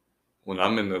when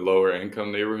I'm in the lower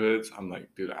income neighborhoods, I'm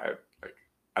like, dude,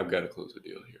 I've got to close the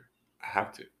deal here. I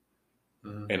have to.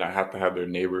 Mm-hmm. And I have to have their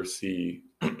neighbors see,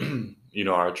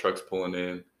 our trucks pulling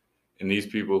in. And these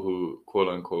people who, quote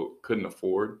unquote, couldn't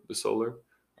afford the solar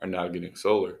are now getting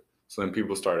solar. So then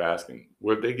people start asking,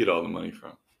 where'd they get all the money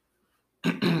from?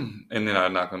 And then I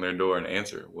knock on their door and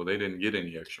answer, well, they didn't get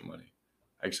any extra money.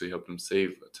 I actually helped them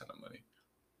save a ton of money.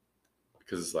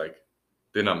 Because it's like,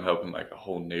 then I'm helping like a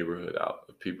whole neighborhood out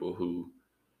of people who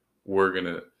were going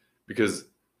to, because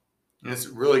And it's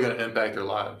really going to impact their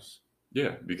lives.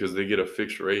 yeah, because they get a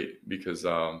fixed rate. Because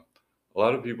a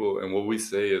lot of people, and what we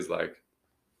say is like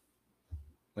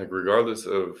regardless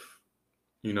of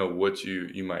what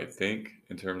you might think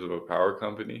in terms of a power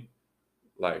company,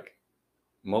 like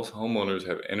most homeowners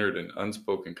have entered an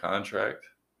unspoken contract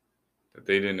that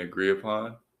they didn't agree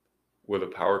upon, where the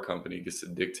power company gets to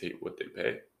dictate what they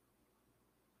pay.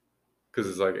 Because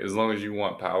it's like, as long as you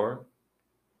want power,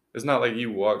 it's not like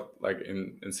you walk like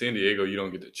in San Diego, you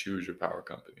don't get to choose your power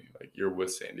company. Like you're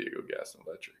with San Diego Gas and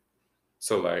Electric.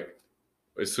 So like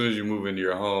as soon as you move into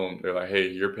your home, they're like, hey,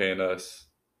 you're paying us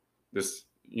this,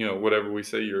 whatever we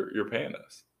say you're paying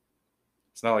us.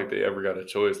 It's not like they ever got a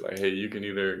choice. Like, hey, you can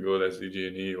either go with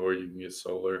SDG&E or you can get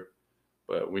solar,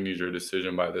 but we need your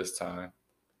decision by this time.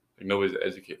 Like nobody's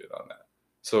educated on that.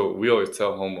 So we always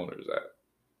tell homeowners that,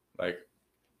 like,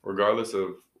 regardless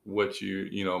of what you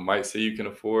might say you can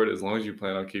afford, as long as you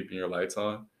plan on keeping your lights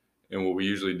on. And what we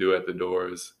usually do at the door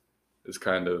is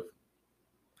kind of,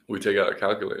 we take out a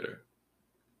calculator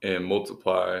and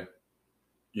multiply,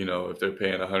 if they're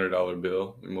paying $100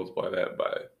 bill, we multiply that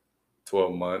by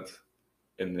 12 months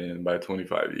and then by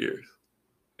 25 years.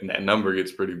 And that number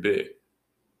gets pretty big.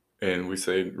 And we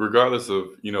say, regardless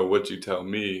of, what you tell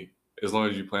me, as long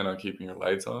as you plan on keeping your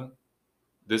lights on,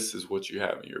 this is what you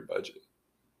have in your budget.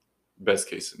 Best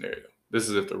case scenario. This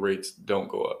is if the rates don't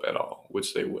go up at all,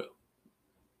 which they will.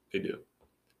 They do.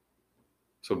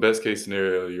 So best case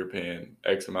scenario, you're paying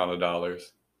X amount of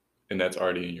dollars, and that's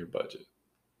already in your budget.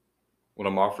 What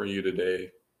I'm offering you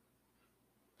today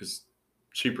is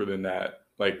cheaper than that.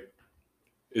 Like,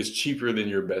 it's cheaper than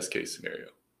your best case scenario.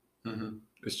 Mm-hmm.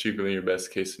 It's cheaper than your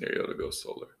best case scenario to go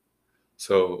solar.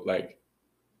 So, like,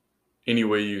 any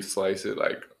way you slice it,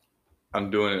 like, I'm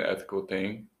doing an ethical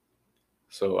thing.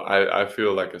 So I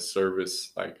feel like a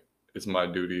service, like, it's my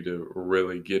duty to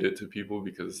really get it to people,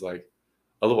 because, like,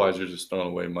 otherwise you're just throwing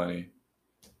away money.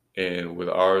 And with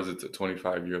ours, it's a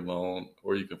 25-year loan,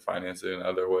 or you can finance it in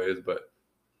other ways. But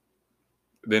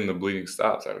then the bleeding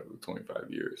stops after the 25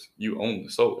 years. You own the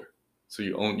solar. So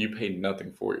you pay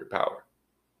nothing for your power.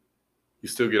 You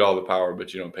still get all the power,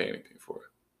 but you don't pay anything for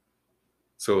it.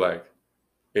 So, like,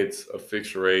 it's a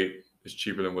fixed rate. It's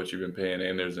cheaper than what you've been paying,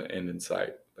 and there's an end in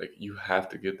sight. Like, you have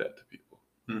to get that to people.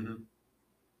 Mm-hmm.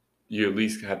 You at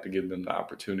least have to give them the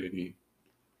opportunity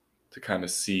to kind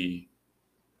of see,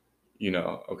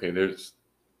 okay, there's,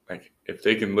 like, if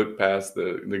they can look past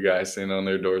the guy sitting on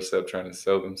their doorstep trying to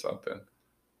sell them something,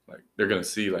 like, they're going to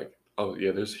see, like, oh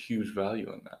yeah, there's huge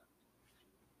value in that.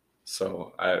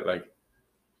 So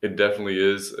it definitely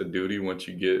is a duty if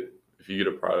you get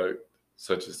a product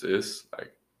such as this,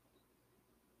 like,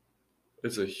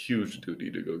 it's a huge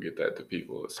duty to go get that to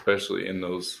people, especially in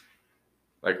those,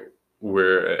 like,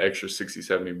 where an extra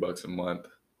 $60-$70 a month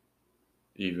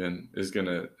even is going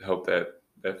to help that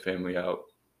family out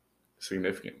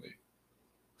significantly.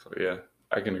 So yeah,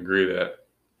 I can agree that,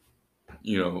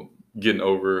 getting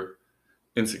over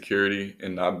insecurity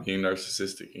and not being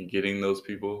narcissistic and getting those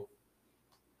people,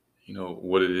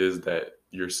 what it is that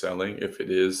you're selling, if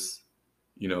it is,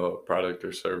 a product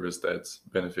or service that's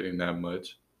benefiting that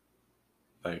much,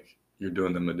 like, you're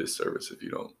doing them a disservice if you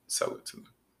don't sell it to them.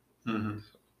 Mm-hmm.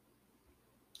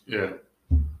 Yeah.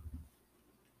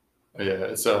 Yeah.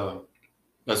 It's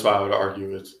that's why I would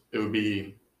argue it would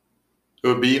be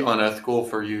unethical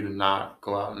for you to not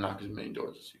go out and knock as many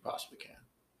doors as you possibly can,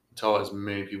 tell as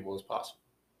many people as possible.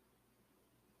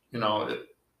 And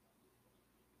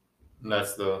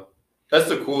that's the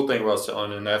cool thing about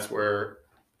selling, and that's where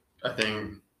I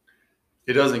think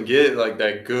it doesn't get like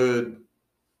that good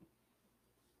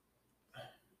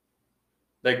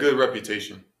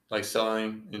reputation. Like,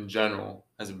 selling in general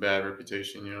has a bad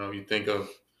reputation. You think of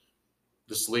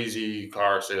the sleazy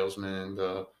car salesman,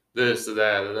 the this, the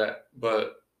that, or that.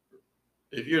 But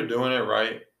if you're doing it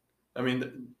right, I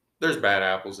mean, there's bad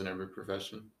apples in every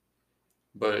profession.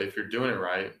 But if you're doing it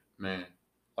right, man,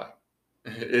 like,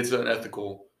 it's an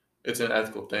ethical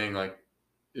thing. Like,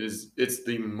 it's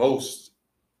the most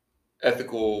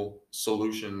ethical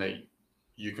solution that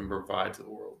you can provide to the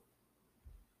world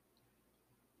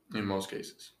in most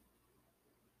cases.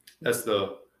 That's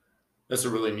the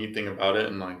really neat thing about it.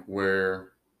 And, like, where,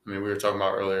 I mean, we were talking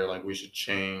about earlier, like, we should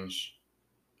change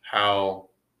how,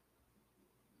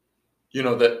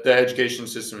 the education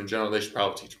system in general, they should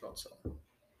probably teach about selling.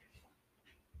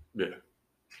 Yeah,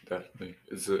 definitely.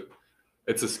 It's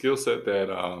a skill set that,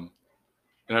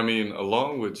 and I mean,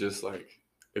 along with just, like,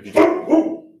 if you,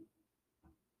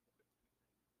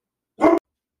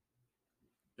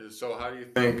 So how do you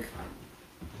think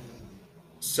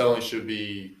selling should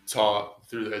be taught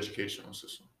through the educational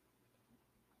system?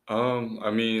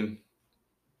 I mean,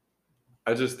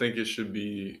 I just think it should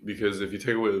be, because if you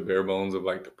take away the bare bones of,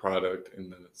 like, the product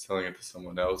and then selling it to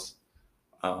someone else,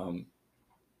 um,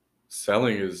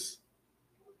 selling is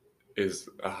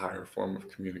a higher form of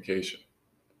communication.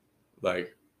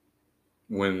 Like,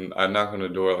 when I knock on the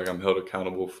door, like, I'm held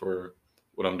accountable for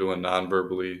what I'm doing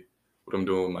non-verbally, what I'm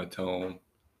doing with my tone,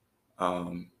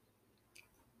 um,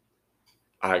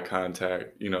 eye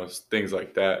contact, things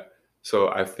like that. So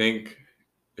I think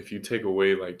if you take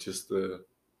away, like, just the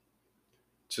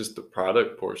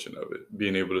product portion of it,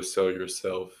 being able to sell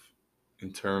yourself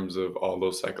in terms of all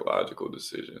those psychological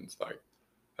decisions, like,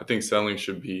 I think selling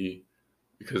should be,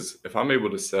 because if I'm able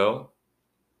to sell,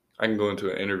 I can go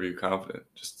into an interview confident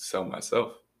just to sell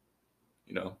myself.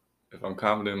 If I'm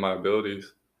confident in my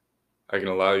abilities, I can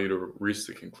allow you to reach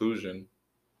the conclusion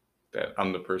that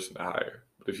I'm the person to hire.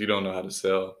 But if you don't know how to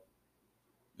sell,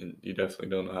 and you definitely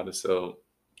don't know how to sell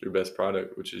your best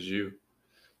product, which is you.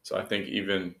 So I think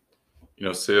even,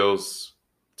 sales,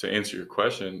 to answer your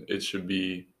question, it should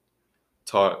be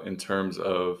taught in terms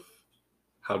of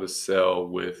how to sell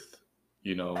with,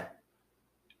 you know,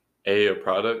 a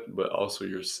product, but also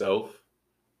yourself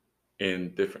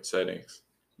in different settings.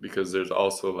 Because there's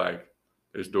also like,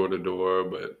 there's door to door,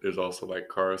 but there's also like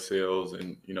car sales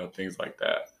and, things like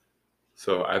that.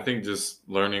 So I think just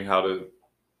learning how to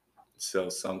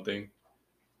sell something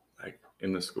like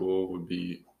in the school would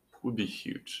be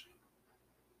huge,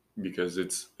 because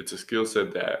it's a skill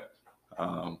set that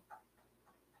um,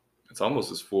 it's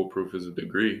almost as foolproof as a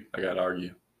degree. Like, I'd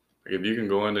argue, like if you can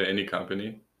go into any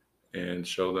company and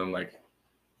show them, like,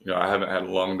 I haven't had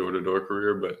a long door to door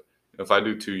career, but if I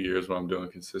do 2 years when I'm doing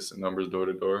consistent numbers door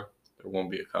to door, there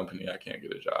won't be a company I can't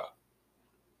get a job,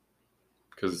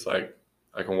 because it's like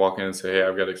I can walk in and say, hey,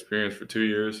 I've got experience for 2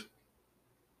 years.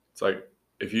 It's like,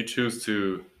 if you choose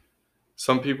to,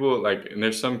 some people like, and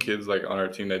there's some kids like on our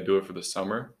team that do it for the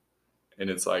summer. And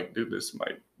it's like, dude, this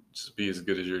might just be as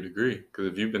good as your degree. Because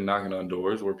if you've been knocking on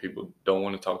doors where people don't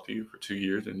want to talk to you for 2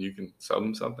 years and you can sell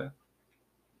them something,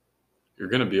 you're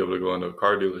going to be able to go into a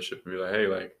car dealership and be like, hey,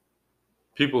 like,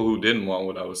 people who didn't want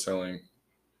what I was selling,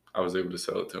 I was able to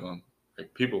sell it to them.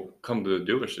 Like, people come to the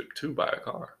dealership to buy a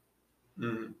car.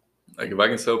 Mm-hmm. Like, if I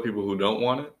can sell people who don't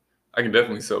want it, I can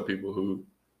definitely sell people who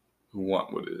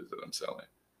want what it is that I'm selling.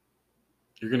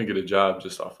 You're going to get a job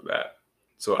just off of that.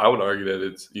 So I would argue that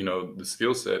it's, the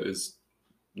skill set is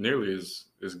nearly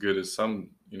as good as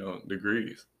some,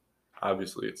 degrees.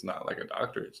 Obviously, it's not like a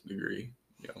doctorate's degree,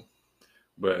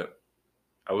 but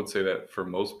I would say that for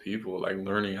most people, like,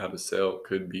 learning how to sell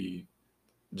could be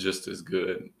just as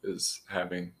good as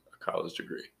having a college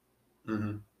degree.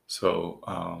 Mm-hmm.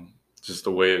 So just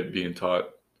the way it being taught,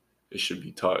 it should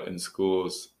be taught in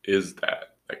schools, is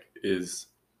that, like, is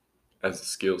as a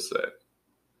skill set,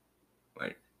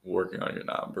 like working on your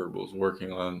nonverbals,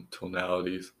 working on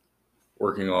tonalities,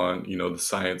 working on, the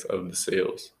science of the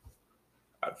sales.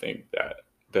 I think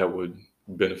that would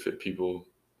benefit people,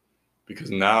 because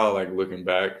now, like, looking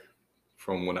back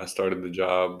from when I started the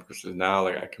job versus now,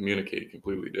 like, I communicate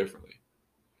completely differently,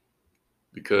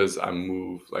 because I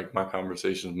move, like, my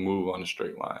conversations move on a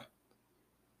straight line.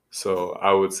 So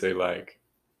I would say, like,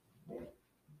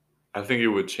 I think it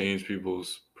would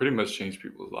pretty much change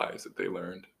people's lives if they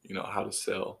learned, how to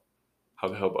sell, how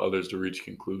to help others to reach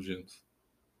conclusions.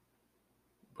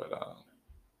 But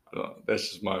I don't know. That's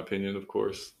just my opinion, of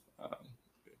course.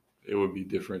 It would be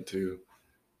different to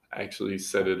actually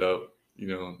set it up,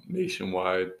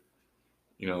 nationwide,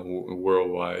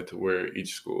 worldwide, to where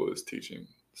each school is teaching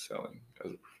selling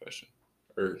as a profession,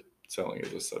 or selling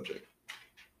as a subject.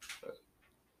 But,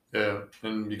 Yeah,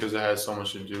 and because it has so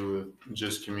much to do with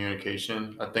just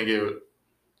communication, I think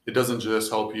it doesn't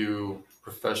just help you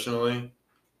professionally,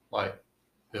 like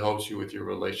it helps you with your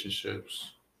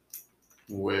relationships,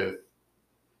 with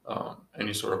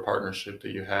any sort of partnership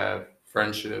that you have,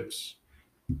 friendships.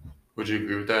 Would you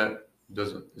agree with that? It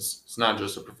doesn't it's not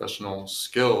just a professional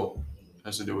skill; it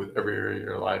has to do with every area of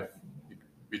your life you can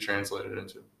be translated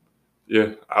into.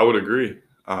 yeah, I would agree.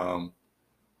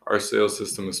 Our sales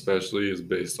system, especially, is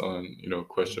based on,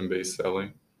 question based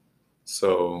selling.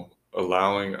 So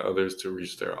allowing others to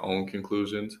reach their own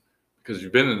conclusions, because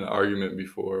you've been in an argument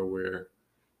before where,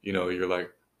 you're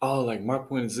like, oh, like, my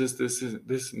point is this,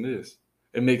 and this.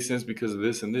 It makes sense because of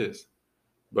this and this.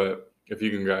 But if you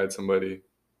can guide somebody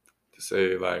to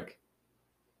say, like,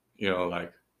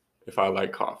 like, if I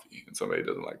like coffee and somebody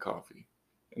doesn't like coffee,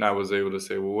 and I was able to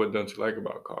say, well, what don't you like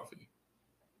about coffee?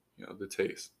 The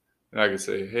taste. And I could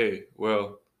say, hey,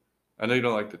 well, I know you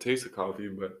don't like the taste of coffee,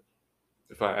 but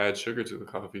if I add sugar to the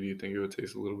coffee, do you think it would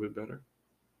taste a little bit better?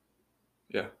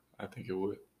 Yeah, I think it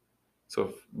would.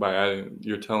 So by adding,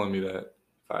 you're telling me that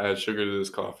if I add sugar to this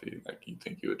coffee, like, you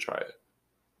think you would try it.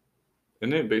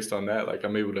 And then based on that, like,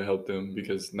 I'm able to help them,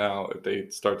 because now if they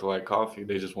start to like coffee,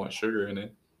 they just want sugar in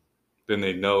it. Then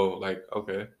they know, like,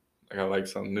 okay, like, I like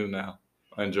something new now.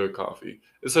 I enjoy coffee.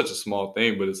 It's such a small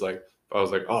thing, but it's like, if I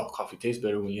was like, oh, coffee tastes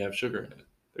better when you have sugar in it,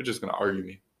 they're just gonna argue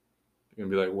me. They're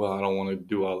gonna be like, well, I don't want to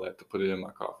do all that to put it in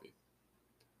my coffee.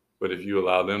 But if you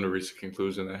allow them to reach the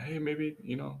conclusion that, hey, maybe,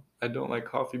 I don't like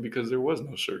coffee because there was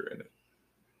no sugar in it.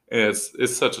 And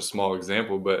it's such a small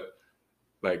example, but,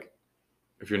 like,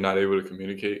 if you're not able to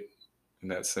communicate in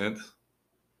that sense,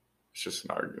 it's just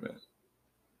an argument.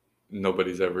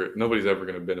 Nobody's ever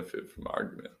going to benefit from an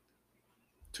argument.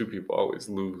 Two people always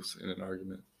lose in an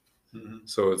argument. Mm-hmm.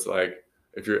 So it's like,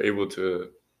 if you're able to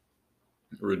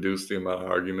reduce the amount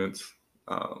of arguments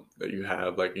that you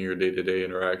have, like, in your day-to-day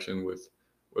interaction with,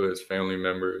 whether it's family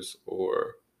members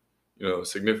or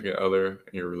significant other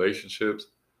in your relationships,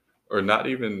 or not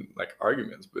even like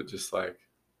arguments, but just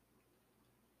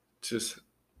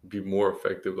be more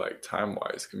effective, like time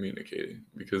wise communicating.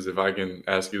 Because if I can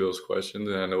ask you those questions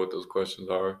and I know what those questions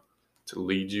are to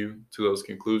lead you to those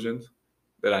conclusions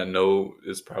that I know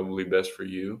is probably best for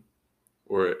you,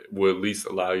 or will at least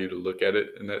allow you to look at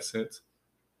it in that sense,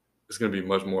 it's going to be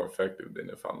much more effective than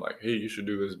if I'm like, hey, you should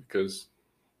do this because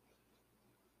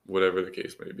whatever the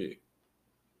case may be.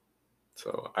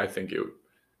 So I think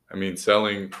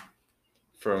selling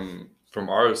from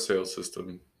our sales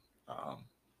system, um,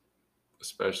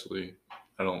 especially,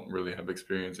 I don't really have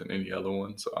experience in any other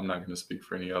one, so I'm not going to speak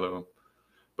for any other one.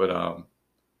 But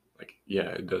yeah,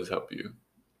 it does help you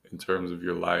in terms of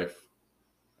your life,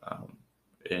 um,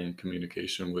 and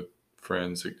communication with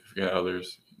friends, significant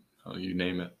others, you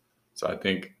name it. So I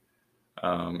think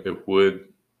it would,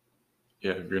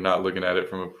 yeah, if you're not looking at it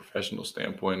from a professional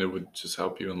standpoint, it would just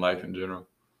help you in life in general.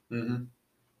 Mm-hmm.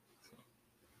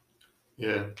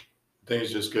 Yeah, I think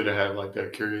it's just good to have like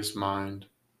that curious mind.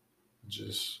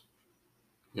 Just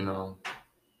you know,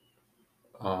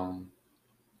 um,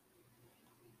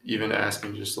 even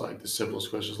asking just like the simplest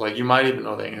questions. Like you might even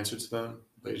know the answer to them,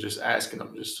 but you're just asking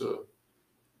them just to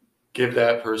give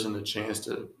that person the chance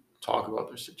to talk about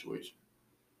their situation,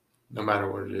 no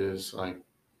matter what it is. Like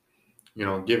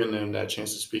giving them that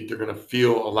chance to speak, they're gonna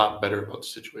feel a lot better about the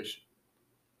situation.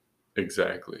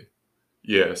 Exactly.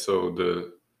 Yeah. So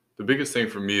the biggest thing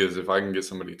for me is if I can get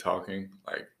somebody talking,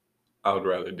 like I would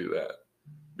rather do that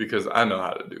because I know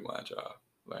how to do my job.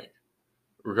 Like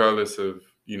regardless of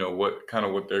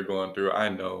what they're going through, I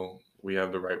know we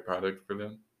have the right product for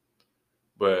them.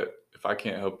 But if I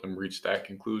can't help them reach that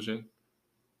conclusion,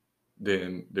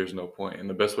 then there's no point. And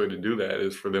the best way to do that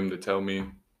is for them to tell me,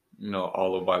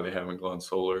 all of why they haven't gone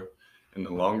solar. And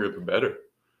the longer, the better.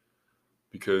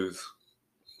 Because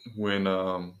when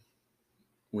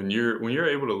when you're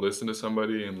able to listen to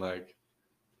somebody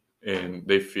and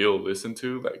they feel listened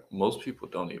to, like most people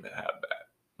don't even have that.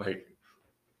 Like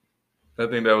I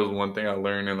think that was one thing I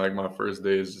learned in like my first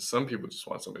day is just some people just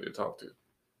want somebody to talk to.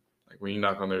 Like when you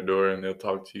knock on their door and they'll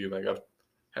talk to you, like I've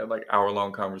had like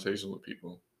hour-long conversations with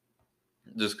people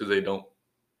just because they don't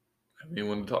have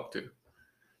anyone to talk to.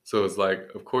 So it's like,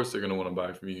 of course they're gonna want to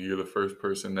buy from you. You're the first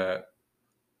person that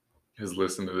has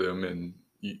listened to them, and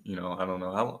I don't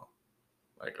know how long.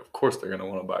 Like, of course they're gonna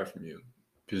want to buy from you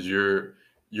because you're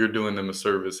doing them a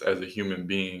service as a human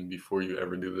being before you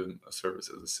ever do them a service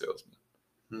as a salesman.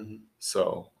 Mm-hmm.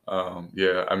 So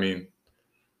yeah,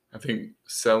 I think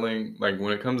selling, like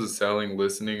when it comes to selling,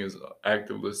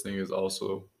 active listening is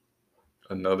also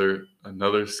another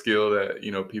skill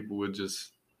that people would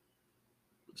just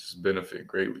benefit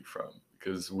greatly from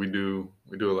because we do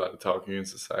a lot of talking in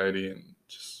society and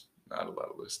just not a lot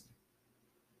of listening.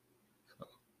 So,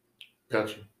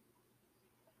 Gotcha.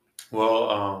 Well,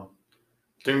 I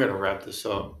think I'm gonna wrap this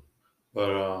up,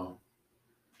 but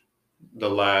the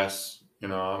last,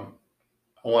 I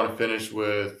want to finish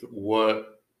with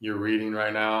what you're reading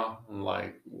right now, and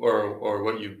like, or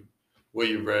what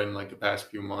you've read in like the past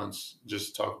few months.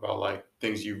 Just talk about like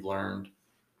things you've learned.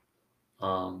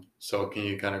 So can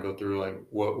you kind of go through like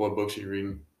what books are you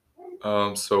reading?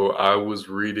 so I was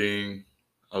reading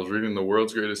The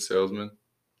World's Greatest Salesman,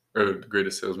 or The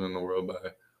Greatest Salesman in the World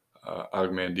by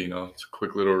Og Mandino. It's a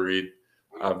quick little read,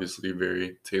 obviously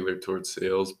very tailored towards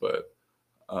sales, but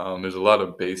there's a lot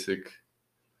of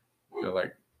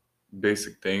like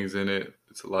basic things in it.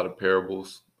 It's a lot of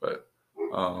parables, but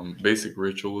basic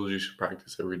rituals you should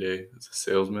practice every day as a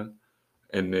salesman.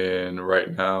 And then right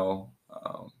now,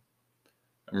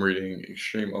 I'm reading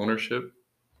Extreme Ownership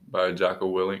by Jocko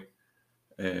Willing,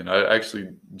 and I actually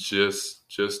just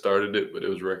started it, but it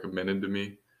was recommended to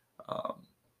me um,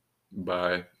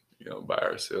 by by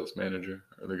our sales manager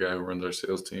or the guy who runs our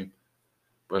sales team.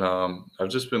 But I've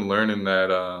just been learning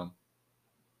that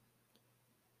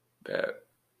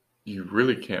you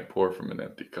really can't pour from an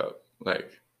empty cup.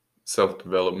 Like self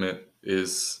development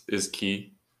is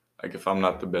key. Like if I'm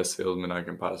not the best salesman I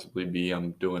can possibly be,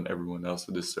 I'm doing everyone else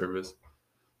a disservice.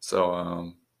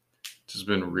 So just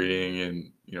been reading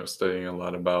and studying a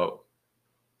lot about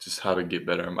just how to get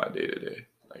better in my day to day.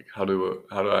 Like how do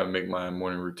I make my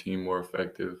morning routine more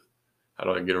effective? How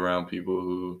do I get around people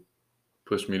who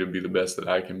push me to be the best that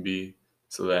I can be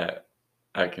so that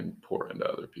I can pour into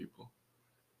other people?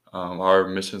 Our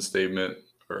mission statement,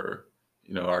 or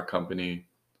our company,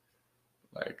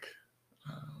 like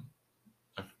um,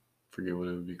 I forget what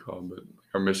it would be called, but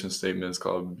our mission statement is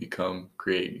called Become,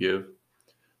 Create, Give.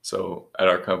 So at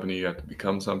our company, you have to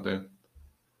become something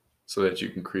so that you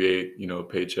can create, a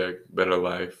paycheck, better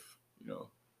life,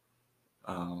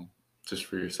 um, just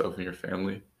for yourself and your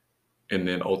family, and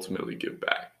then ultimately give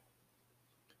back.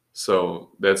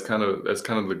 So that's kind of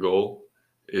the goal,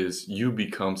 is you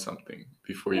become something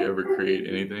before you ever create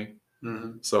anything.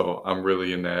 Mm-hmm. So I'm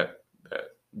really in that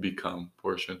become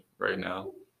portion right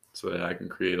now, so that I can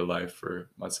create a life for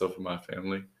myself and my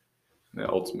family, and then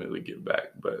ultimately give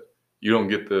back. But you don't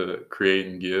get the create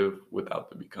and give without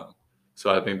the become. So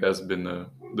I think that's been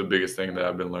the biggest thing that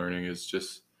I've been learning, is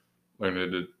just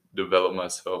learning to develop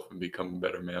myself and become a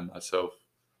better man myself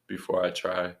before I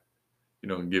try,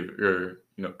 give or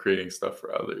creating stuff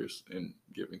for others and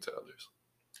giving to others.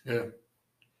 Yeah,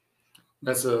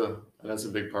 that's a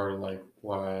big part of like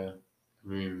why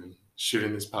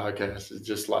shooting this podcast is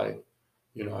just like,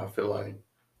 I feel like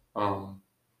um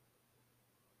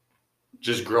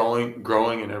just growing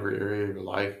in every area of your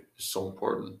life is so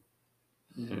important,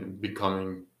 and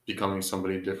becoming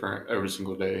somebody different every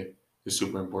single day is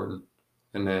super important.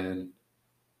 And then,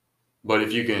 but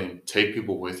if you can take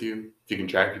people with you, if you can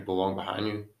drag people along behind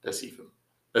you, that's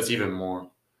even more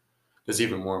that's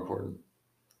even more important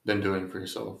than doing it for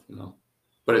yourself.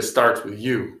 But it starts with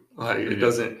you. Like Yeah.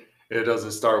 it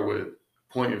doesn't start with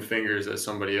pointing fingers at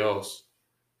somebody else.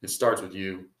 It starts with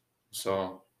you.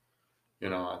 So,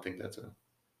 I think that's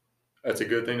a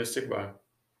good thing to stick by.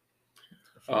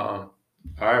 All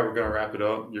right, we're gonna wrap it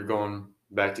up. You're going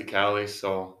back to Cali,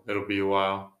 so it'll be a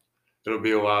while. It'll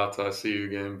be a while till I see you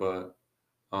again, but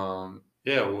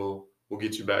yeah, we'll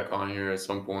get you back on here at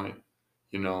some point.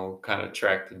 Kind of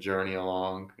track the journey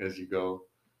along as you go.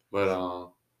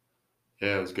 But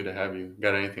yeah, it was good to have you.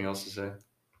 Got anything else to say?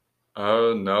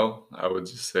 No, I would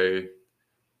just say,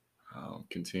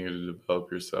 continue to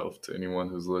develop yourself. To anyone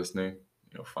who's listening,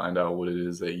 find out what it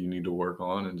is that you need to work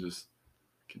on, and just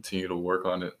continue to work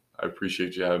on it. I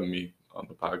appreciate you having me on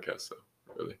the podcast, though.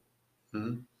 Really.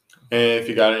 Mm-hmm. And if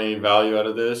you got any value out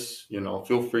of this,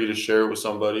 feel free to share it with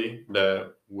somebody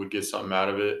that would get something out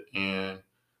of it, and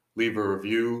leave a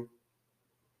review.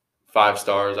 5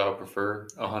 stars, I would prefer,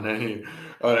 on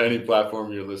any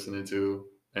platform you're listening to.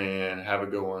 And have a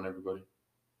good one, everybody.